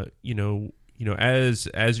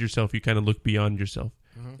 as yourself, you kind of look beyond yourself,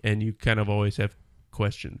 and you kind of always have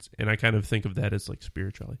questions, and I kind of think of that as like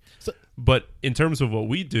spirituality. But in terms of what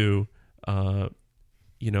we do, I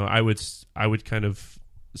would kind of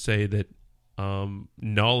say that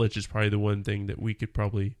knowledge is probably the one thing that we could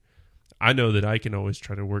probably. I know that I can always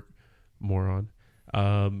try to work more on.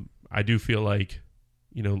 I do feel like,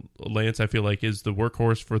 Lance, I feel like is the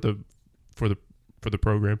workhorse for the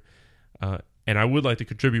program, and I would like to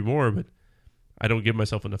contribute more, but I don't give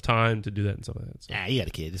myself enough time to do that and stuff like that. So. Yeah, you got a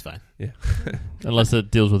kid. It's fine. Yeah, Unless it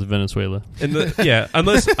deals with Venezuela. and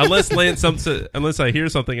unless Lance unless I hear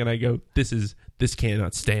something and I go, this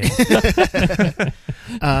cannot stand.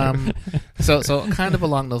 So kind of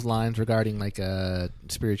along those lines regarding like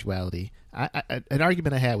spirituality, an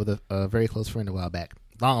argument I had with a very close friend a while back,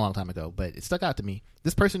 long time ago, but it stuck out to me.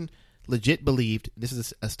 This person legit believed, this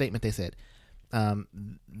is a statement they said,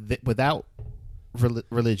 that without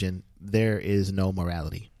religion there is no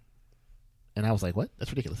morality. And I was like, what?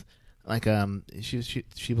 That's ridiculous. Like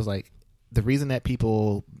she was like, the reason that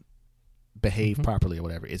people behave properly or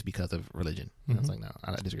whatever is because of religion. And I was like, no,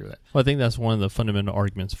 I disagree with that. Well, I think that's one of the fundamental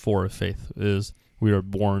arguments for faith is we are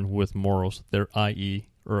born with morals. They're i.e.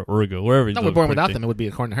 or ergo, wherever. No, we're born without them. It would be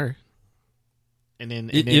according to her. And then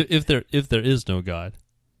if there is no God,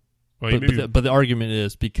 Well, but the argument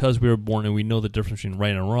is because we were born and we know the difference between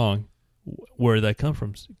right and wrong. Where did that come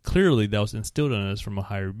from? Clearly, that was instilled in us from a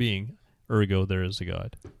higher being. Ergo, there is a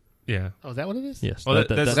God. yeah. oh, is that what it is? Yes, Oh, that's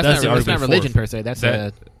that's the That's argument not for religion it. per se. That's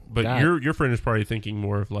But God. your friend is probably thinking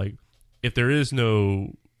more of like, if there is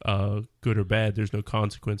no good or bad, there's no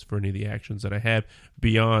consequence for any of the actions that I have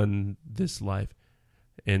beyond this life,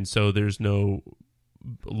 and so there's no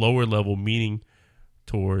lower level meaning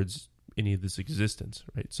towards any of this existence,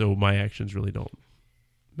 right? So my actions really don't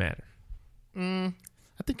matter.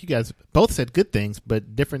 I think you guys both said good things,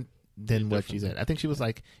 but different than what she said. I think she was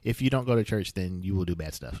like, if you don't go to church, then you will do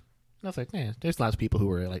bad stuff. And I was like, man, there's lots of people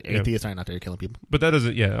who are like atheists aren't out there killing people. But that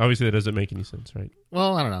doesn't, obviously that doesn't make any sense, right?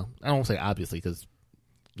 Well, I don't know. I don't say obviously because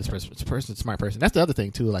this person's a smart person. That's the other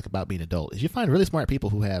thing too, like about being adult, is you find really smart people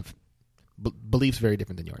who have beliefs very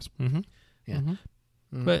different than yours. Mm-hmm. Yeah.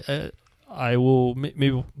 Mm-hmm. But I will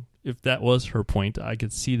maybe if that was her point, I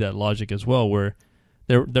could see that logic as well, where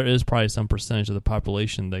there is probably some percentage of the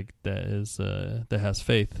population that has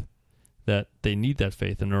faith, that they need that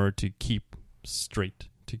faith in order to keep straight,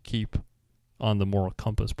 to keep on the moral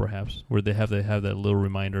compass, perhaps, where they have that little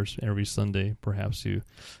reminders every Sunday, perhaps to,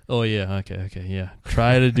 oh yeah, okay, yeah,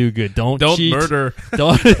 try to do good, don't cheat, murder,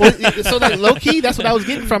 don't. So like low key, that's what I was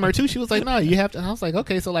getting from her too. She was like, no, you have to. And I was like,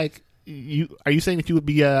 okay, so like. Are you saying that you would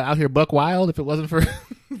be out here buck wild if it wasn't for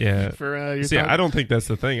for your See, time? I don't think that's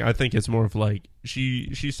the thing. I think it's more of like she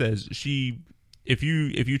says if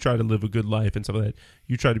you try to live a good life and stuff like that,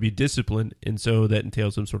 you try to be disciplined, and so that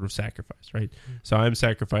entails some sort of sacrifice, right? Mm-hmm. So I'm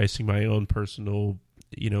sacrificing my own personal,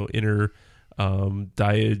 inner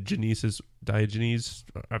Diogenes,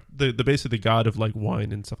 the basically the god of like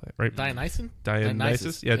wine and stuff like that, right?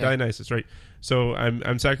 Dionysus, yeah, Dionysus, right? So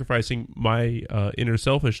I'm sacrificing my inner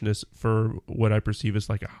selfishness for what I perceive as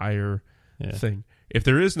like a higher thing. If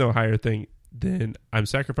there is no higher thing, then I'm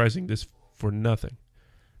sacrificing this for nothing.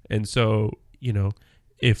 And so,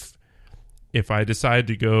 if I decide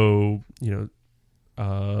to go,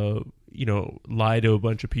 lie to a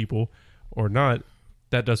bunch of people or not,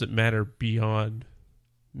 that doesn't matter beyond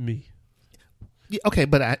me. Yeah, okay,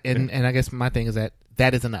 but I guess my thing is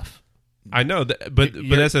that is enough. I know that, but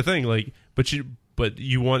that's the thing. Like, but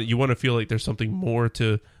you want to feel like there's something more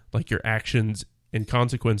to like your actions and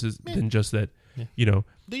consequences than just that. Yeah. You know,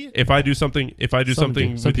 if I do something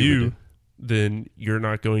with you, then you're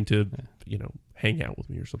not going to hang out with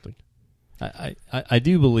me or something. I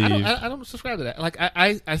do believe I don't subscribe to that. Like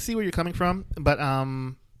I see where you're coming from, but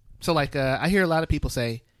so like I hear a lot of people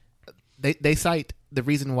say they cite the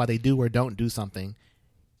reason why they do or don't do something.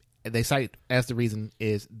 They cite as the reason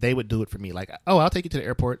is they would do it for me. Like, oh, I'll take you to the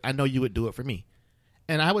airport. I know you would do it for me,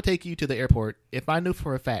 and I would take you to the airport if I knew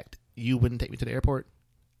for a fact you wouldn't take me to the airport.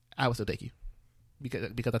 I would still take you because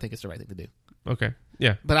I think it's the right thing to do. Okay,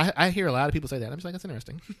 yeah. But I hear a lot of people say that. I'm just like, that's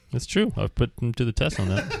interesting. That's true. I've put them to the test on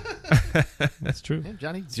that. That's true. Yeah,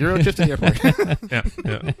 Johnny, 0 trips to the airport.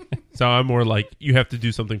 Yeah. So I'm more like you have to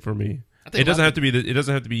do something for me. It doesn't have to be. It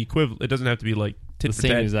doesn't have to be equivalent. It doesn't have to be like tit The for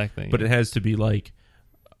same tat, exact thing. but it has to be like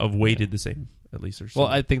weighted the same at least or something.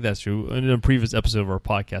 Well, I think that's true. In a previous episode of our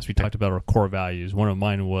podcast, we talked about our core values. One of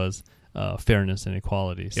mine was fairness and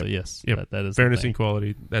equality. So yes, that is fairness and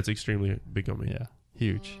equality. That's extremely big on me. Yeah,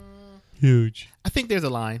 huge. I think there's a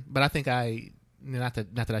line, but I think not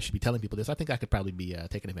that I should be telling people this. I think I could probably be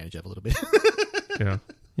taken advantage of a little bit.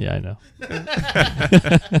 Yeah, I know.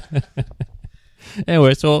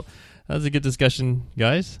 Anyway, so that was a good discussion,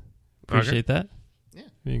 guys. Appreciate that. Yeah.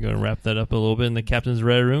 We're going to wrap that up a little bit in the captain's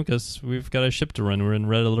red room because we've got a ship to run. We're in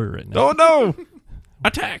red alert right now. Oh no!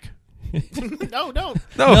 Attack! No, don't.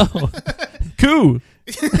 No. Coup!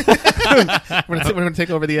 We're gonna take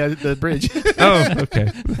over the bridge. Oh,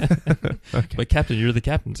 okay. Okay. But Captain, you're the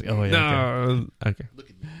captain. It's like, oh, yeah. No. Okay.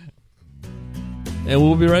 And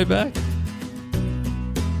we'll be right back.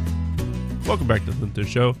 Welcome back to the Hunter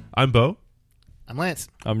Show. I'm Bo. I'm Lance.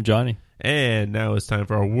 I'm Johnny. And now it's time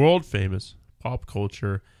for our world famous pop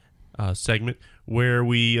culture segment where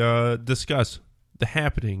we discuss the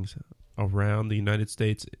happenings around the United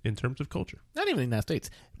States in terms of culture. Not even the United States.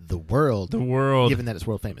 The world. The world. Given that it's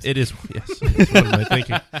world famous. It is, yes. That's what am I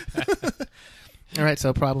thinking? All right,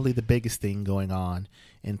 so probably the biggest thing going on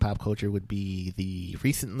in pop culture would be the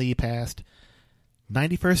recently passed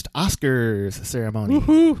 91st Oscars ceremony.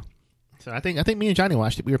 Woohoo! So I think me and Johnny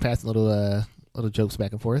watched it. We were passing little jokes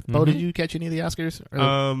back and forth. Bo, did you catch any of the Oscars?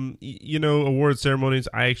 Award ceremonies,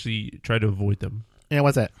 I actually try to avoid them. Yeah,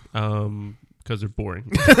 what's that? Because they're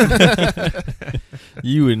boring.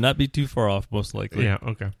 You would not be too far off, most likely. Yeah,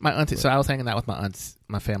 okay. My auntie. So I was hanging out with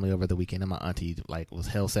my family over the weekend, and my auntie was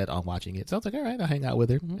hell set on watching it. So I was like, all right, I'll hang out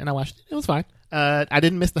with her, and I watched it. It was fine. I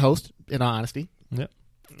didn't miss the host, in all honesty. Yep.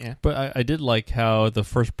 Yeah. But I did like how the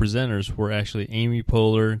first presenters were actually Amy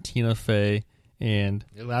Poehler, Tina Fey, and...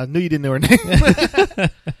 Well, I knew you didn't know her name.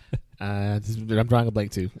 I'm drawing a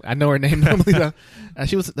blank, too. I know her name normally, though.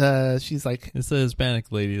 She's like... It's a Hispanic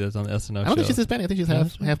lady that's on the SNL show. I don't think she's Hispanic. I think she's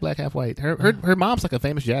half black, half white. Her mom's like a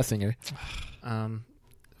famous jazz singer. She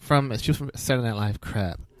was from Saturday Night Live.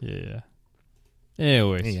 Crap. Yeah.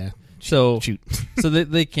 Anyways. Yeah. So Shoot. So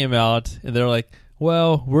they came out, and they're like,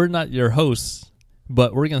 well, we're not your hosts,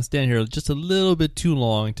 but we're going to stand here just a little bit too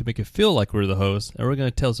long to make it feel like we're the host, and we're going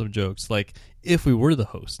to tell some jokes like if we were the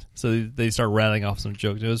host. So they start rattling off some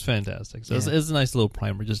jokes. It was fantastic. So it's a nice little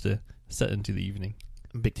primer just to set into the evening.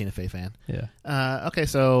 I'm a big Tina Fey fan. Yeah. Okay,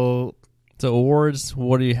 so awards,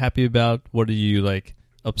 what are you happy about? What are you,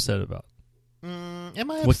 upset about? Am I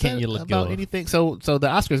upset What can't you let go about of? anything? So the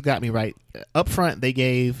Oscars got me right. Up front, they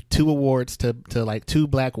gave 2 awards to 2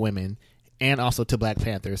 black women and also to Black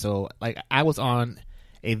Panther. So I was on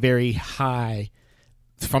a very high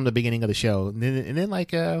from the beginning of the show, and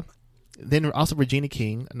then also Regina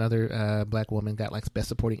King, another black woman, got Best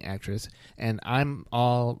Supporting Actress, and I'm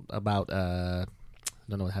all about. I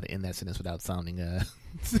don't know how to end that sentence without sounding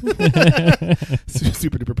super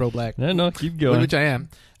duper pro black. No, keep going. Which I am.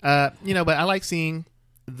 But I like seeing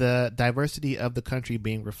the diversity of the country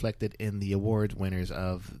being reflected in the award winners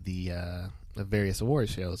of the various award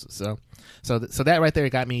shows. So that right there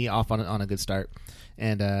got me off on a good start,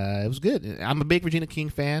 and it was good. I'm a big Regina King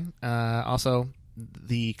fan. Also,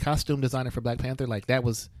 the costume designer for Black Panther, I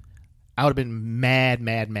would have been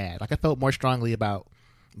mad. I felt more strongly about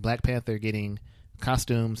Black Panther getting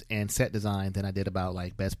costumes and set design than I did about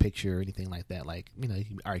Best Picture or anything like that. You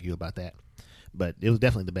can argue about that, but it was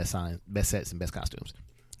definitely the best sets and best costumes.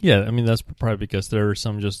 Yeah, I mean that's probably because there are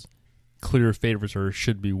some just clear favorites or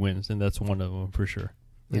should be wins, and that's one of them for sure.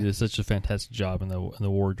 They did such a fantastic job in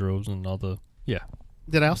the wardrobes and all the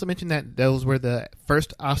Did I also mention that those were the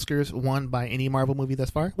first Oscars won by any Marvel movie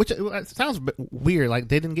thus far? Which sounds weird.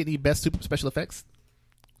 They didn't get any best super special effects.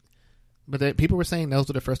 But people were saying those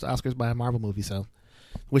were the first Oscars by a Marvel movie, so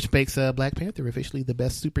which makes Black Panther officially the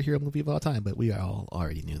best superhero movie of all time. But we all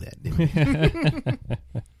already knew that, didn't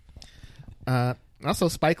we? Also,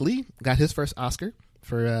 Spike Lee got his first Oscar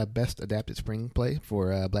for Best Adapted Screenplay for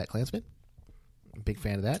BlacKkKlansman. Big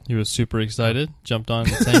fan of that. He was super excited. Jumped on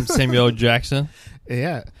the Samuel Jackson.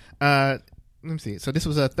 Yeah. Let me see. So this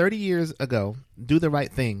was 30 years ago. Do the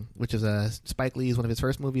Right Thing, which is Spike Lee's one of his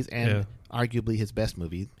first movies and arguably his best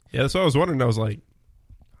movie. Yeah, that's what I was wondering. I was like,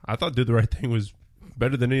 I thought Do the Right Thing was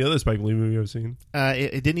better than any other Spike Lee movie I've seen.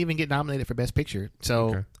 It didn't even get nominated for Best Picture.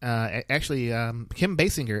 So actually, Kim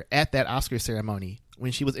Basinger at that Oscar ceremony,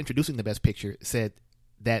 when she was introducing the Best Picture, said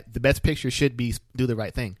that the Best Picture should be Do the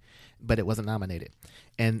Right Thing, but it wasn't nominated.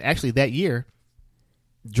 And actually that year,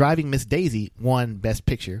 Driving Miss Daisy won Best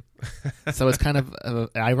Picture. So it's kind of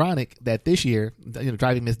ironic that this year,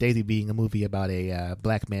 Driving Miss Daisy being a movie about a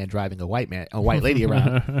black man driving a white lady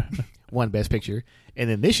around, won Best Picture. And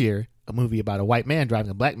then this year, a movie about a white man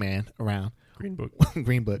driving a black man around, Green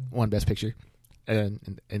Book won Best Picture,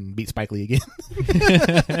 and beat Spike Lee again.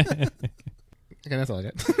 Okay, that's all I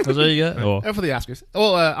got. That's all you got? Oh. For the Oscars.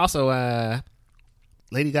 Well, also,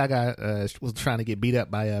 Lady Gaga was trying to get beat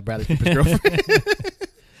up by Bradley Cooper's girlfriend.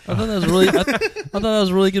 I thought that was really. I thought that was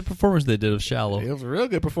a really good performance they did of "Shallow." It was a real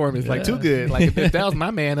good performance, like too good. Like if that was my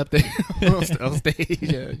man up there on stage,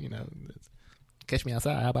 catch me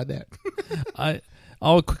outside. How about that?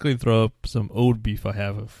 I'll quickly throw up some old beef I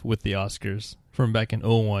have with the Oscars from back in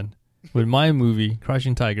 2001. When my movie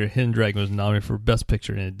Crouching Tiger, Hidden Dragon was nominated for Best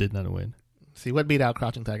Picture and it did not win. See, what beat out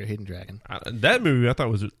Crouching Tiger, Hidden Dragon? That movie I thought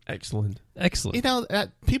was excellent. Excellent.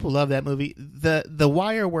 People love that movie. The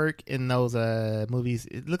wire work in those movies,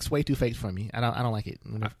 it looks way too fake for me. I don't like it.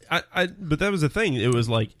 But that was the thing. It was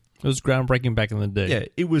like, it was groundbreaking back in the day. Yeah,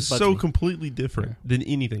 it was so completely different than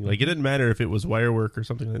anything. Like, it didn't matter if it was wire work or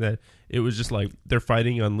something like that. It was just like they're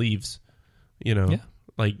fighting on leaves. Yeah.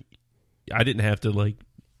 Like, I didn't have to like.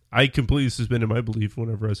 I completely suspended my belief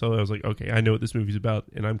whenever I saw it. I was like, okay, I know what this movie's about,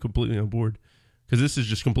 and I'm completely on board. Because this is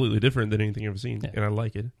just completely different than anything I've ever seen, and I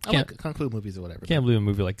like it. I like kung fu movies or whatever. Can't believe a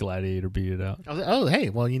movie like Gladiator beat it out. Oh, hey,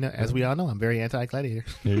 well, as we all know, I'm very anti-Gladiator.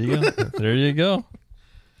 There you go. There you go.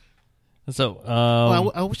 So,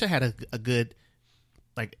 I wish I had a good,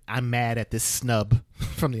 like, I'm mad at this snub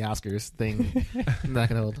from the Oscars thing. I'm not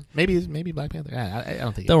gonna hold. Maybe Black Panther. I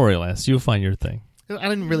don't think. Don't worry, Lance. You'll find your thing. I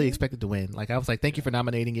didn't really expect it to win. Like, I was like, thank you for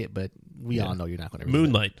nominating it, but we all know you're not going to.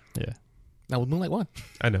 Moonlight. Yeah. No, Moonlight won.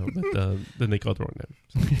 I know, but then they called the wrong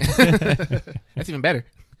name. That's even better.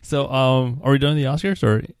 So, are we done with the Oscars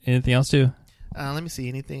or anything else too? Let me see.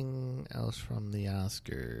 Anything else from the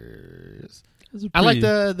Oscars? I like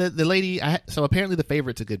the lady. So apparently, The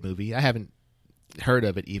Favorite's a good movie. I haven't heard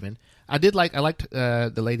of it even. I liked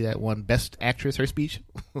the lady that won Best Actress. Her speech,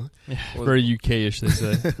 very UK-ish, they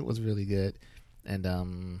say, was really good. And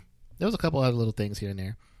there was a couple other little things here and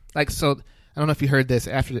there. Like, so I don't know if you heard this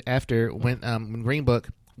after when Green Book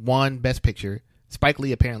won Best Picture, Spike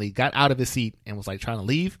Lee apparently got out of his seat and was like trying to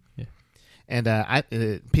leave. Yeah.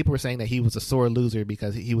 And people were saying that he was a sore loser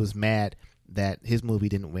because he was mad that his movie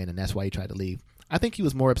didn't win, and that's why he tried to leave. I think he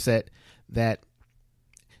was more upset that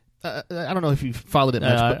I don't know if you followed it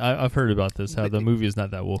much. I've heard about this, how the movie is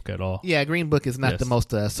not that woke at all. Yeah, Green Book is not the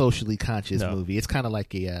most socially conscious movie. It's kind of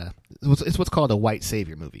like it's what's called a white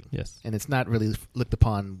savior movie. Yes. And it's not really looked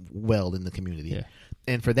upon well in the community. Yeah.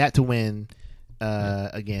 And for that to win,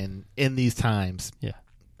 again, in these times,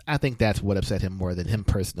 I think that's what upset him more than him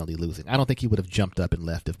personally losing. I don't think he would have jumped up and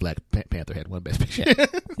left if Black Panther had won Best Picture.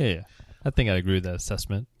 Yeah. I think I agree with that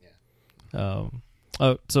assessment.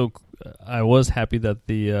 So I was happy that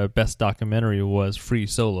the best documentary was Free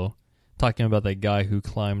Solo, talking about that guy who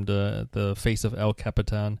climbed the face of El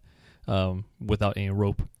Capitan without any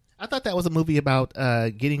rope. I thought that was a movie about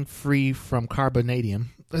getting free from carbonadium.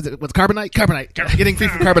 What's carbonite? Carbonite. Getting free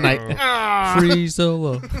from carbonite. Free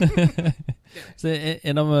Solo. So,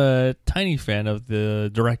 and I'm a tiny fan of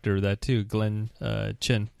the director of that too, Glenn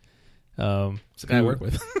Chin. It's the guy I work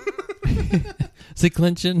with. Is it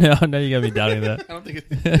Glenn Chin? No, now you got me doubting that. I don't think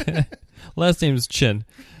it. Last name's Chin.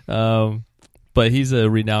 But he's a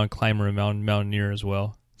renowned climber and mountaineer as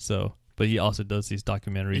well. So, but he also does these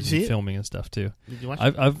documentaries and filming and stuff too. Did you watch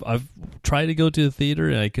it? I've tried to go to the theater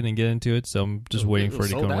and I couldn't get into it, so I'm just waiting for it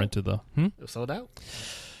to come rent to the. It was sold out.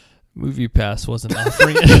 Movie Pass wasn't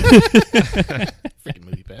offering. Freaking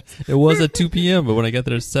Movie Pass. It was at 2 p.m., but when I got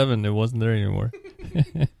there at 7, it wasn't there anymore.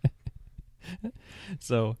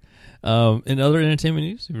 So, in other entertainment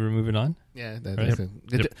news, we're moving on. Yeah, that's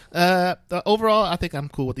good. Overall, I think I'm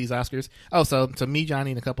cool with these Oscars. Oh, so me,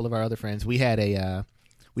 Johnny, and a couple of our other friends, we had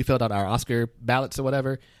we filled out our Oscar ballots or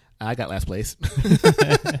whatever. I got last place.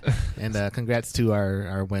 And congrats to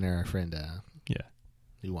our winner, our friend. Yeah.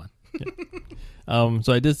 You won.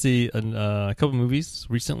 So I did see a couple movies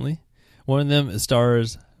recently. One of them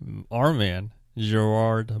stars our man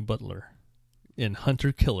Gerard Butler in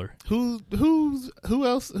Hunter Killer. Who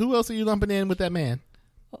else are you lumping in with that man?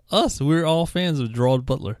 Us. We're all fans of Gerard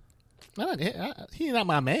Butler. He's not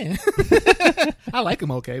my man. I like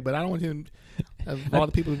him okay, but I don't want him of all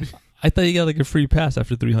the people. I thought he got like a free pass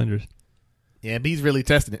after 300. Yeah, but he's really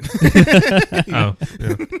testing it. Oh,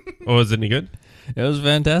 yeah. Oh, is it any good? It was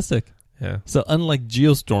fantastic. Yeah. So unlike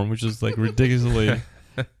Geostorm, which is like ridiculously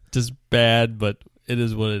just bad, but it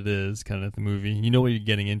is what it is kind of the movie. You know what you're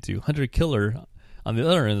getting into. Hunter Killer, on the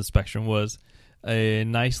other end of the spectrum, was a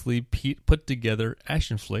nicely put together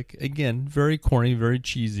action flick. Again, very corny, very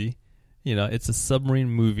cheesy. You know, it's a submarine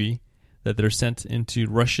movie that they're sent into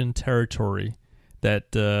Russian territory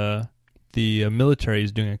that the military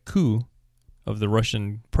is doing a coup of the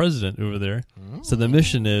Russian president over there. So the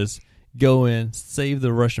mission is go in, save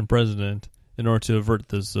the Russian president in order to avert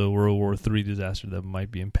this World War III disaster that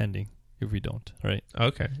might be impending if we don't, right?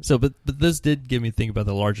 Okay. So, but this did get me thinking about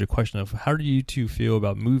the larger question of how do you two feel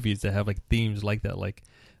about movies that have like themes like that, like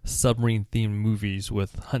submarine themed movies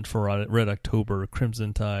with Hunt for Red October,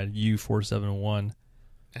 Crimson Tide, U-471.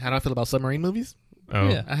 How do I feel about submarine movies? Oh.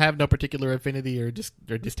 Yeah. I have no particular affinity or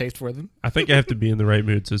distaste for them. I think I have to be in the right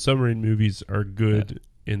mood. So submarine movies are good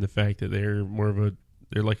in the fact that they're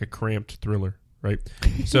they're like a cramped thriller, right?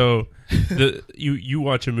 So you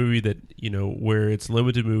watch a movie that, you know, where it's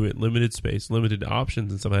limited movement, limited space, limited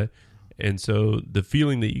options and stuff like that. And so the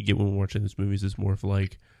feeling that you get when watching these movies is more of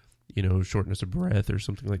like, you know, shortness of breath or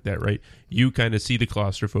something like that, right? You kind of see the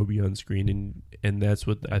claustrophobia on screen, and that's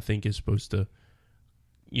what I think is supposed to,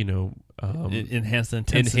 you know, enhance the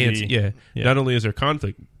intensity. Yeah. Not only is there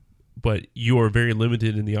conflict, but you are very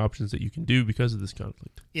limited in the options that you can do because of this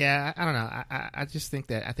conflict. Yeah, I don't know. I just think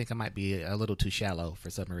I might be a little too shallow for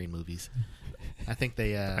submarine movies. I think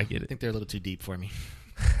they. I get it. I think they're a little too deep for me.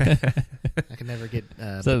 I can never get.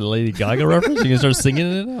 Is that a Lady Gaga reference? You can start singing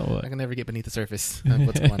it now? What? I can never get beneath the surface of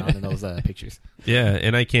what's going on in those pictures. Yeah,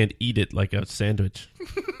 and I can't eat it like a sandwich.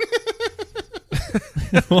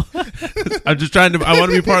 I'm just trying to. I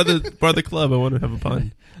want to be part of the club. I want to have a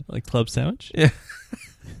pun. Like club sandwich? Yeah.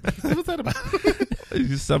 What's that about?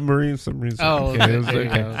 Submarine. Oh, Okay, there it was you okay.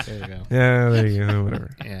 go. There you go. Yeah, there you go.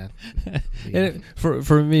 Whatever. Yeah. And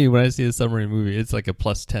for me, when I see a submarine movie, it's like a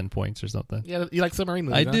plus 10 points or something. Yeah, you like submarine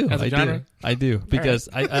movies? I do. As a genre? I do because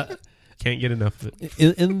I Can't get enough of it.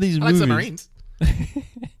 in these I like movies. submarines.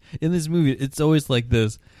 In this movie, it's always like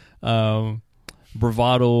this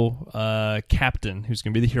bravado captain who's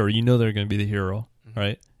going to be the hero. You know they're going to be the hero,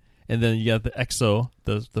 right? And then you got the XO,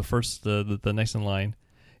 the next in line,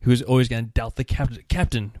 who's always going to doubt the captain.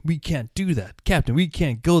 Captain, we can't do that. Captain, we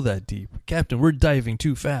can't go that deep. Captain, we're diving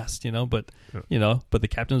too fast. But the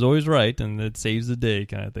captain's always right, and it saves the day,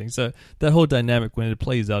 kind of thing. So that whole dynamic when it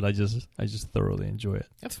plays out, I just thoroughly enjoy it.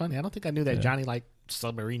 That's funny. I don't think I knew that Johnny liked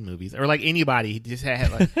submarine movies, or like anybody. He just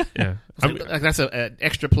had like, Yeah. like that's an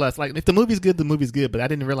extra plus. Like if the movie's good, the movie's good. But I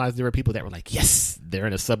didn't realize there were people that were like, yes, they're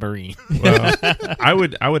in a submarine. Well, I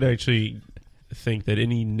would actually think that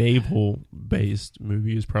any naval-based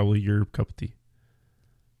movie is probably your cup of tea.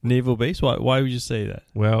 Naval base? Why would you say that?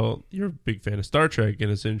 Well, you're a big fan of Star Trek, and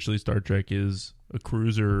essentially Star Trek is a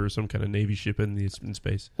cruiser or some kind of Navy ship in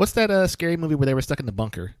space. What's that scary movie where they were stuck in the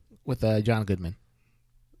bunker with John Goodman?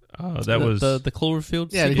 That was the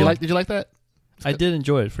Cloverfield. Yeah, sequel? did you like that? I did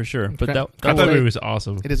enjoy it for sure, but I that I thought Well, the movie was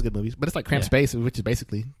awesome. It is a good movie, but it's like Cramped Space, which is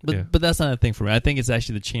basically but that's not a thing for me. I think it's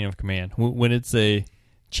actually the chain of command. When it's a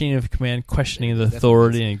chain of command questioning the That's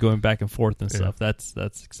authority and going back and forth and Yeah. stuff.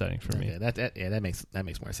 That's exciting for me. Yeah, that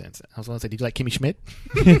makes more sense. I was going to say, did you like Kimmy Schmidt?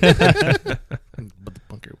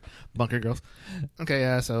 Bunker Girls.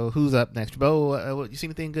 Okay, so who's up next? Bo, you see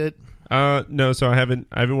anything good? No, so I haven't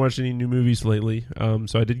watched any new movies lately.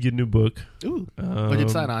 So I did get a new book. Ooh, what did you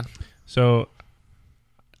decide on? So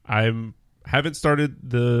haven't started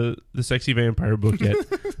the Sexy Vampire book yet,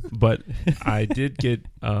 but I did get.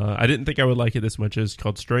 I didn't think I would like it this much. It's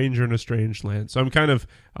called Stranger in a Strange Land. So I'm kind of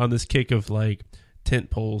on this kick of like tent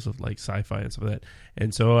poles of like sci-fi and stuff like that.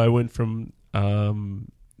 And so I went from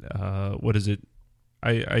what is it?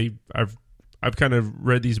 I've kind of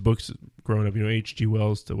read these books growing up, H.G.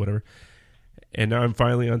 Wells to whatever, and now I'm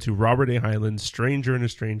finally onto Robert A. Heinlein's Stranger in a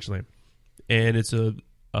Strange Land, and it's a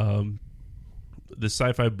the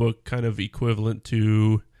sci-fi book kind of equivalent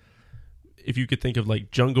to, if you could think of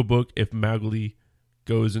like Jungle Book if Mowgli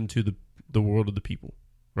goes into the world of the people,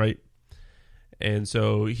 right? And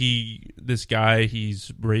so this guy,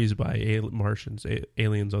 he's raised by Martians,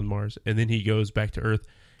 aliens on Mars, and then he goes back to Earth.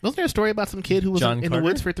 Wasn't there a story about some kid who was John in Carter? the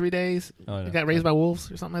woods for 3 days? Oh, He no. got raised by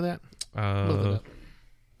wolves or something like that? Look it up.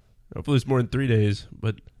 Hopefully it's more than 3 days,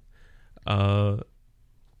 but I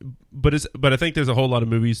think there's a whole lot of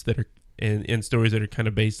movies that are and stories that are kind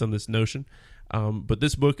of based on this notion. But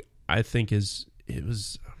this book, I think, I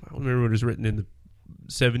don't remember when it was written, in the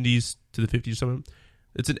 70s to the 50s or something.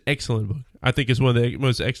 It's an excellent book. I think it's one of the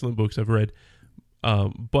most excellent books I've read.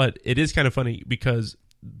 But it is kind of funny because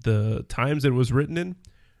the times that it was written in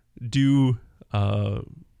do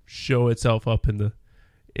show itself up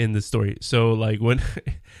in the story. So like when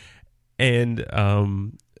and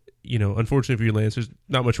unfortunately for you, Lance, there's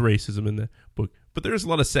not much racism in the book, but there's a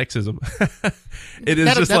lot of sexism. It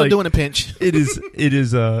is That'll do in a pinch. it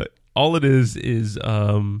is all it is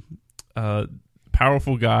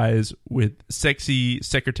powerful guys with sexy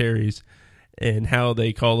secretaries and how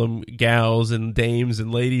they call them gals and dames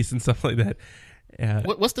and ladies and stuff like that.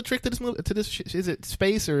 What's the trick to this movie? Is it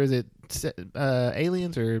space or is it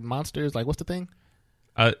aliens or monsters? Like, what's the thing?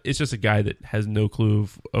 It's just a guy that has no clue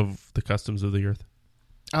of the customs of the earth.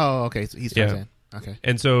 Oh, okay. So he's Tarzan. Okay.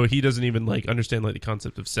 And so he doesn't even understand the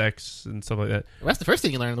concept of sex and stuff like that. Well, that's the first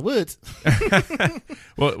thing you learn in the woods.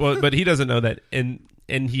 well, but he doesn't know that, and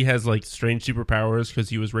he has strange superpowers because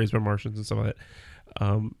he was raised by Martians and stuff like that.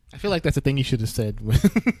 I feel like that's the thing you should have said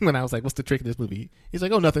when I was like, "What's the trick of this movie?" He's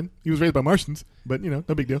like, "Oh, nothing. He was raised by Martians, but no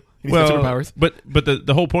big deal. He's got superpowers." But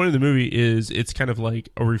the whole point of the movie is it's kind of like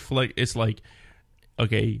a reflect. It's like,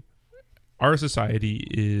 okay, our society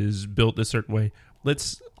is built a certain way.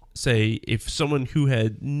 Let's say if someone who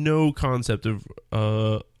had no concept of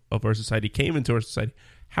our society came into our society,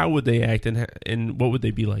 how would they act and what would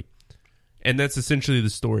they be like? And that's essentially the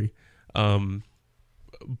story.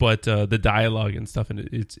 But the dialogue and stuff, and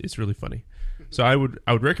it's really funny. So I would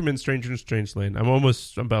recommend Stranger in Strangeland.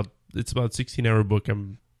 It's about a 16-hour book.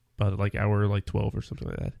 I'm about hour 12 or something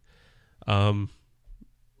like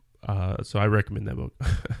that. So I recommend that book.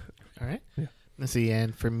 All right. Yeah. Let's see.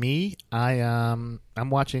 And for me, I'm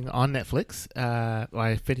watching on Netflix.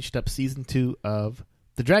 I finished up season 2 of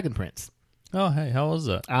The Dragon Prince. Oh, hey, how was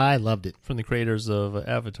that? I loved it. From the creators of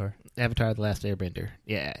Avatar. Avatar: The Last Airbender.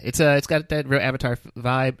 Yeah, it's got that real Avatar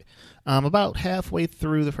vibe. About halfway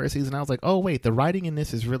through the first season, I was like, oh wait, the writing in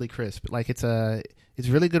this is really crisp. It's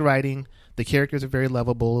really good writing. The characters are very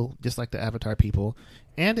lovable, just like the Avatar people,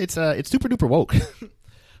 and it's super duper woke.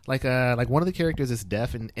 like one of the characters is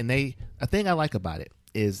deaf, and a thing I like about it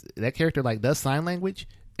is that character does sign language,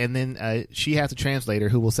 and then she has a translator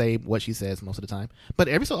who will say what she says most of the time. But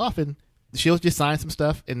every so often, she'll just sign some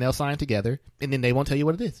stuff, and they'll sign together, and then they won't tell you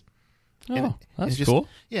what it is. Oh, that's just, cool.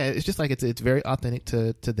 Yeah, it's just it's very authentic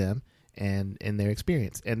to them and their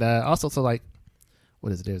experience. And also, so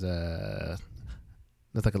what is it? There's a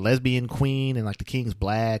lesbian queen, and the king's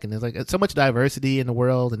black, and there's so much diversity in the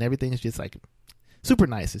world, and everything is just super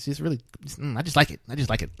nice. It's just really, I just like it. I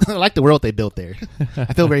I like the world they built there.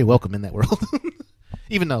 I feel very welcome in that world,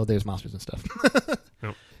 even though there's monsters and stuff.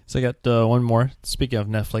 Yep. So I got one more. Speaking of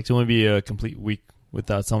Netflix, it wouldn't be a complete week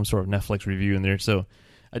without some sort of Netflix review in there. So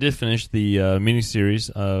I did finish the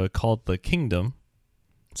miniseries called The Kingdom.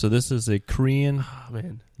 So this is a Korean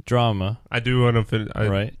drama. I do want to finish.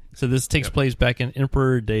 Right. So this takes place back in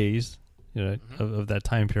Emperor days of that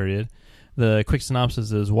time period. The quick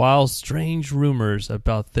synopsis is, while strange rumors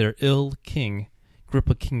about their ill king grip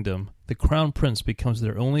a kingdom, the crown prince becomes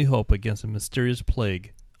their only hope against a mysterious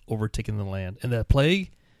plague overtaking the land. And that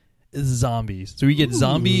plague is zombies. So we get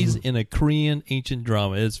zombies in a Korean ancient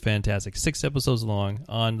drama. It's fantastic. 6 episodes long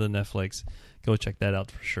on the Netflix. Go check that out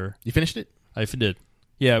for sure. You finished it? I did.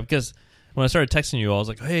 Yeah, because when I started texting you all, I was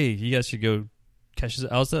like, hey, you guys should go catch this.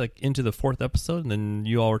 I was into the 4th episode, and then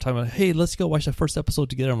you all were talking about, hey, let's go watch the first episode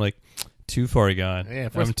together. I'm like, too far gone. Yeah,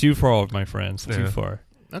 I'm too far with my friends. Too far.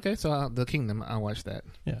 Okay, so The Kingdom, I'll watch that.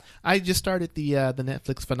 Yeah. I just started the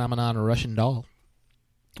Netflix phenomenon Russian Doll.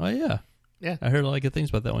 Oh, yeah. Yeah. I heard a lot of good things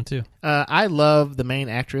about that one, too. I love the main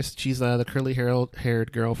actress. She's the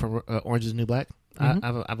curly-haired girl from Orange is the New Black.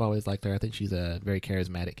 Mm-hmm. I've always liked her. I think she's very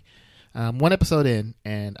charismatic. 1 episode in,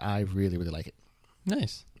 and I really, really like it.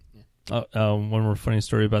 Nice. Yeah. One more funny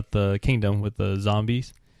story about The Kingdom with the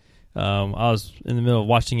zombies. I was in the middle of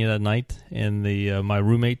watching it at night, and my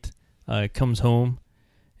roommate comes home,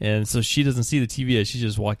 and so she doesn't see the TV as she's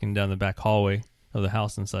just walking down the back hallway of the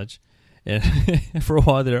house and such. And for a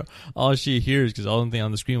while there, all she hears, because all the thing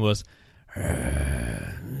on the screen was,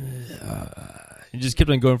 it just kept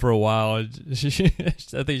on going for a while. I think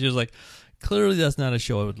she was like, Clearly, that's not a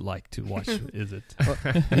show I would like to watch, is it?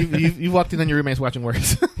 You walked in on your roommates watching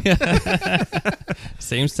worse.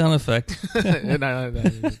 Same sound effect. no,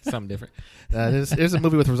 something different. There's a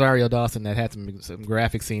movie with Rosario Dawson that had some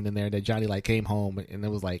graphic scene in there that Johnny like came home and there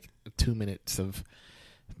was like 2 minutes of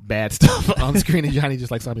bad stuff on screen and Johnny just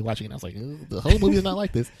like saw me watching it and I was like, the whole movie is not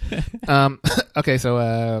like this. Okay,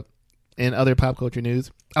 so in other pop culture news,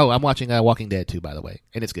 I'm watching Walking Dead 2, by the way,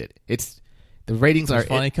 and it's good. The ratings are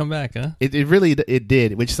finally come back, huh? It really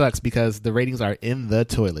did, which sucks because the ratings are in the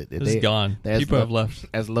toilet. It's gone. People have left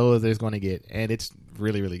as low as there's going to get, and it's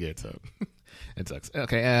really, really good. So it sucks.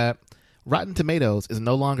 Okay, Rotten Tomatoes is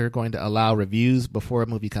no longer going to allow reviews before a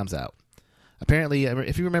movie comes out. Apparently,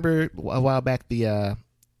 if you remember a while back,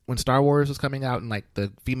 when Star Wars was coming out and like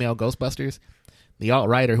the female Ghostbusters, the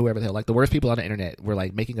alt-right or whoever the hell, like the worst people on the internet were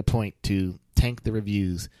like making a point to tank the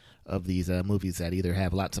reviews of these movies that either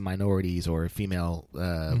have lots of minorities or female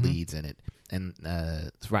leads in it. And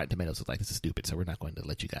Rotten Tomatoes was like, this is stupid, so we're not going to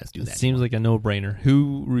let you guys do that. Seems like a no-brainer.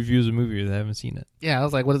 Who reviews a movie if they haven't seen it? Yeah, I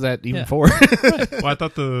was like, what is that even for? Well, I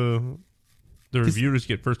thought the reviewers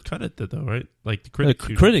get first cut at that, though, right? Like the critics.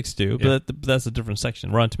 Critics do, yeah. but that's a different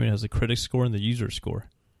section. Rotten Tomatoes has a critic score and the user score.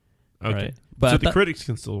 Okay. Right? But so the critics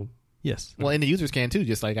can still... Yes. Well, and the users can too,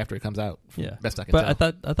 just like after it comes out. Yeah. Best I can tell.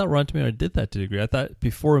 But I thought Rotten Tomatoes did that to a degree. I thought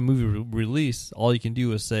before a movie release, all you can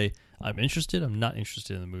do is say, I'm interested, I'm not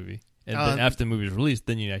interested in the movie. And then after the movie is released,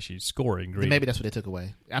 then you actually score it and grade. Maybe that's what they took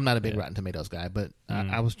away. I'm not a big Rotten Tomatoes guy, but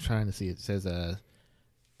I was trying to see. It says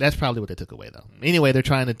that's probably what they took away, though. Anyway, they're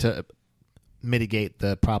trying to mitigate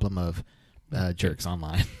the problem of jerks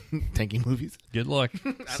online tanking movies. Good luck.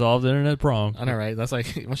 Solve the internet problem. I know, right? That's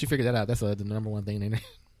like, once you figure that out, that's the number one thing.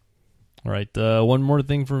 All right. One more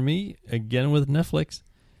thing for me, again with Netflix.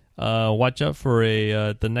 Watch out for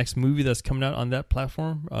the next movie that's coming out on that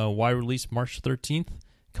platform. Wide release March 13th,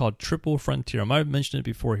 called Triple Frontier. I might have mentioned it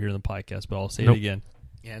before here in the podcast, but I'll say it again.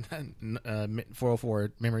 Yeah,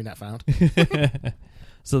 404, memory not found.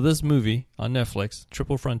 So this movie on Netflix,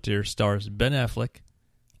 Triple Frontier, stars Ben Affleck,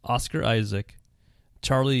 Oscar Isaac,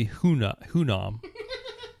 Charlie Hunnam.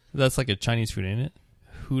 That's like a Chinese food, ain't it?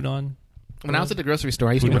 Hunan? When I was at the grocery store,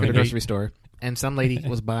 I used to work at the grocery store, and some lady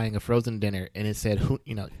was buying a frozen dinner, and it said,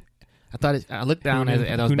 I looked down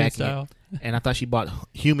as I was backing it, and I thought she bought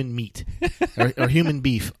human meat or human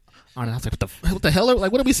beef on it. I was like, what the hell?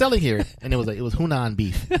 Like, what are we selling here? And it was Hunan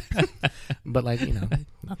beef. But I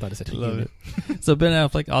thought it said human. So Ben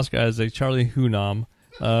Affleck, Oscar Isaac, Charlie Hunnam,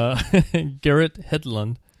 Garrett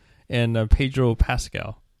Hedlund, and Pedro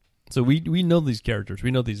Pascal. So we know these characters. We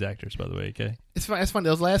know these actors, by the way, okay? It's fun.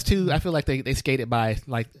 Those last two, I feel like they skated by.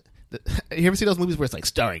 Like, you ever see those movies where it's like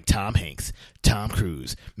starring Tom Hanks, Tom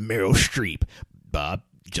Cruise, Meryl Streep, Bob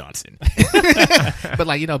Johnson?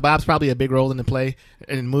 But Bob's probably a big role in the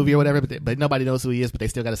movie or whatever, but nobody knows who he is, but they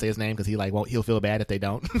still got to say his name because he'll feel bad if they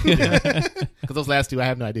don't. Because those last two, I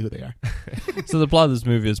have no idea who they are. So the plot of this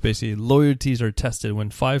movie is basically loyalties are tested when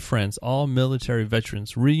 5 friends, all military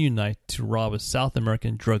veterans, reunite to rob a South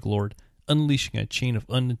American drug lord, unleashing a chain of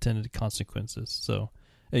unintended consequences. So,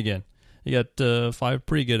 again, you got 5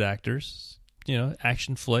 pretty good actors,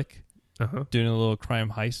 action flick, doing a little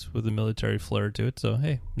crime heist with a military flair to it. So,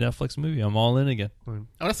 hey, Netflix movie, I'm all in again. Oh,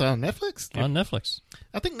 that's on Netflix? Yeah. On Netflix.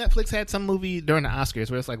 I think Netflix had some movie during the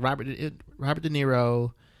Oscars where it's like Robert De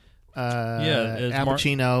Niro, Al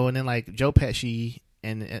Pacino, and then like Joe Pesci,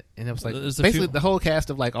 and it was like basically the whole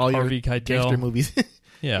cast of like all Harvey your Keitel. gangster movies.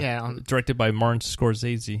 Yeah, directed by Martin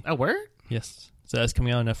Scorsese. Oh, word? Yes. So that's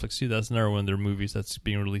coming out on Netflix too. That's another one of their movies that's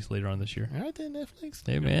being released later on this year. All right then, Netflix.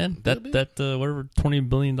 Hey man, that whatever $20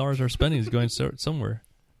 billion they're spending is going somewhere.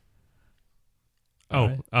 Oh,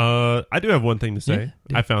 right. I do have one thing to say.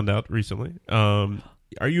 Yeah. I found out recently.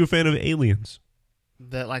 Are you a fan of Aliens?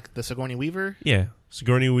 The Sigourney Weaver? Yeah,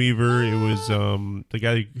 Sigourney Weaver. It was the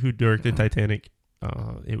guy who directed Titanic.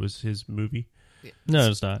 It was his movie. Yeah. No,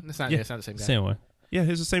 it's not. It's not. Yeah. It's not the same guy. Same one. Yeah,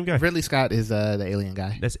 he's the same guy. Ridley Scott is the alien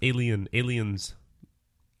guy. That's Aliens.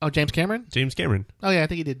 Oh, James Cameron? James Cameron. Oh, yeah, I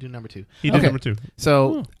think he did do number 2. He did number 2.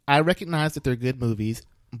 So I recognize that they're good movies,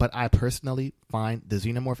 but I personally find the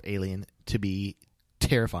Xenomorph Alien to be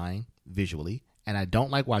terrifying visually, and I don't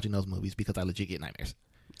like watching those movies because I legit get nightmares.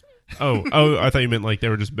 Oh, I thought you meant like they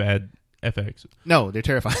were just bad FX. No, they're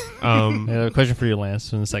terrifying. I have a question for you,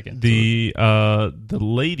 Lance, in a second. The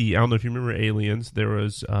lady, I don't know if you remember Aliens, there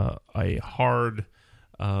was a hard...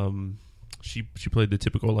 she played the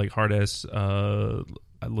typical like hard ass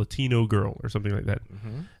Latino girl or something like that,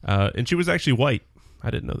 and she was actually white.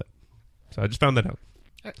 I didn't know that, so I just found that out.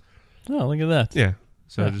 Oh, look at that! Yeah,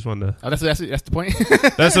 So I just wanted to. Oh, that's the point.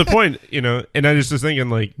 That's the point, you know. And I just was thinking,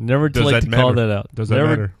 like, Never too does late that to call matter? that out. Does that never,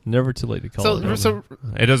 matter? Never too late to call it out. So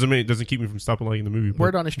It doesn't mean it doesn't keep me from stopping liking the movie. but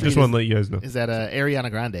word on the street just want to let you guys know. is that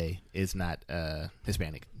Ariana Grande is not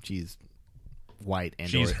Hispanic. She's white and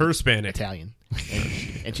She's or Hispanic. Italian,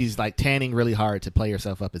 and she's like tanning really hard to play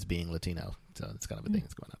herself up as being Latino. So it's kind of a thing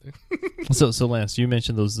that's going on there. So Lance, you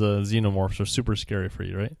mentioned those xenomorphs are super scary for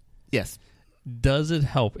you, right? Yes. Does it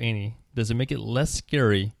help any? Does it make it less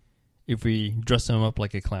scary if we dress them up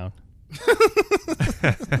like a clown?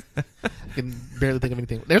 I can barely think of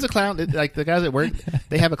anything. There's a clown, like the guys at work,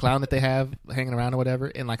 they have a clown that they have hanging around or whatever,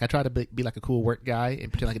 and like I try to be like a cool work guy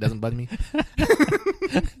and pretend like it doesn't bug me.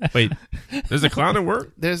 Wait, there's a clown at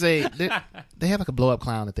work? They have like a blow up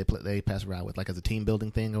clown that they pass around with like as a team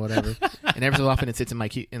building thing or whatever, and every so often it sits in my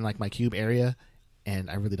cube area, and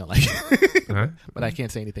I really don't like it. Huh? But I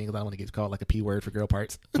can't say anything because I don't want to get called like a P word for girl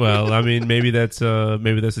parts. Well, I mean, maybe that's a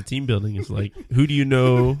team building. It's like, who do you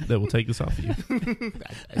know that will take this off of you?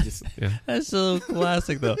 I just That's so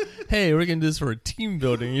classic, though. Hey, we're gonna do this for a team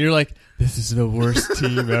building. And you're like, this is the worst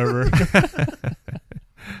team ever.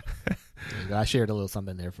 I shared a little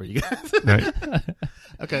something there for you guys. Right.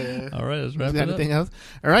 Okay. All right, let's You wrap got it up. anything else?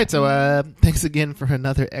 All right. So thanks again for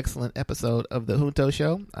another excellent episode of the Junto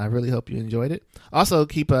Show. I really hope you enjoyed it. Also,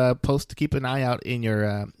 keep an eye out in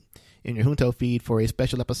your Junto feed for a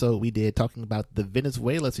special episode we did talking about the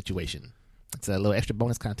Venezuela situation. It's a little extra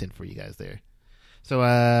bonus content for you guys there. So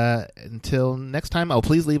until next time,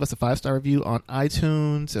 please leave us a 5-star review on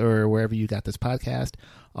iTunes or wherever you got this podcast.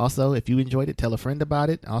 Also, if you enjoyed it, tell a friend about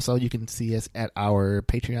it. Also, you can see us at our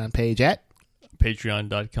Patreon page at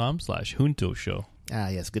Patreon.com/Junto Show.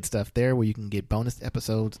 yes, good stuff there where you can get bonus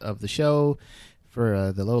episodes of the show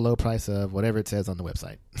for the low price of whatever it says on the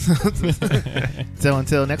website. So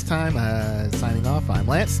until next time, signing off, I'm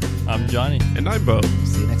Lance. I'm Johnny. And I'm Bo.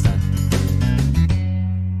 See you next time.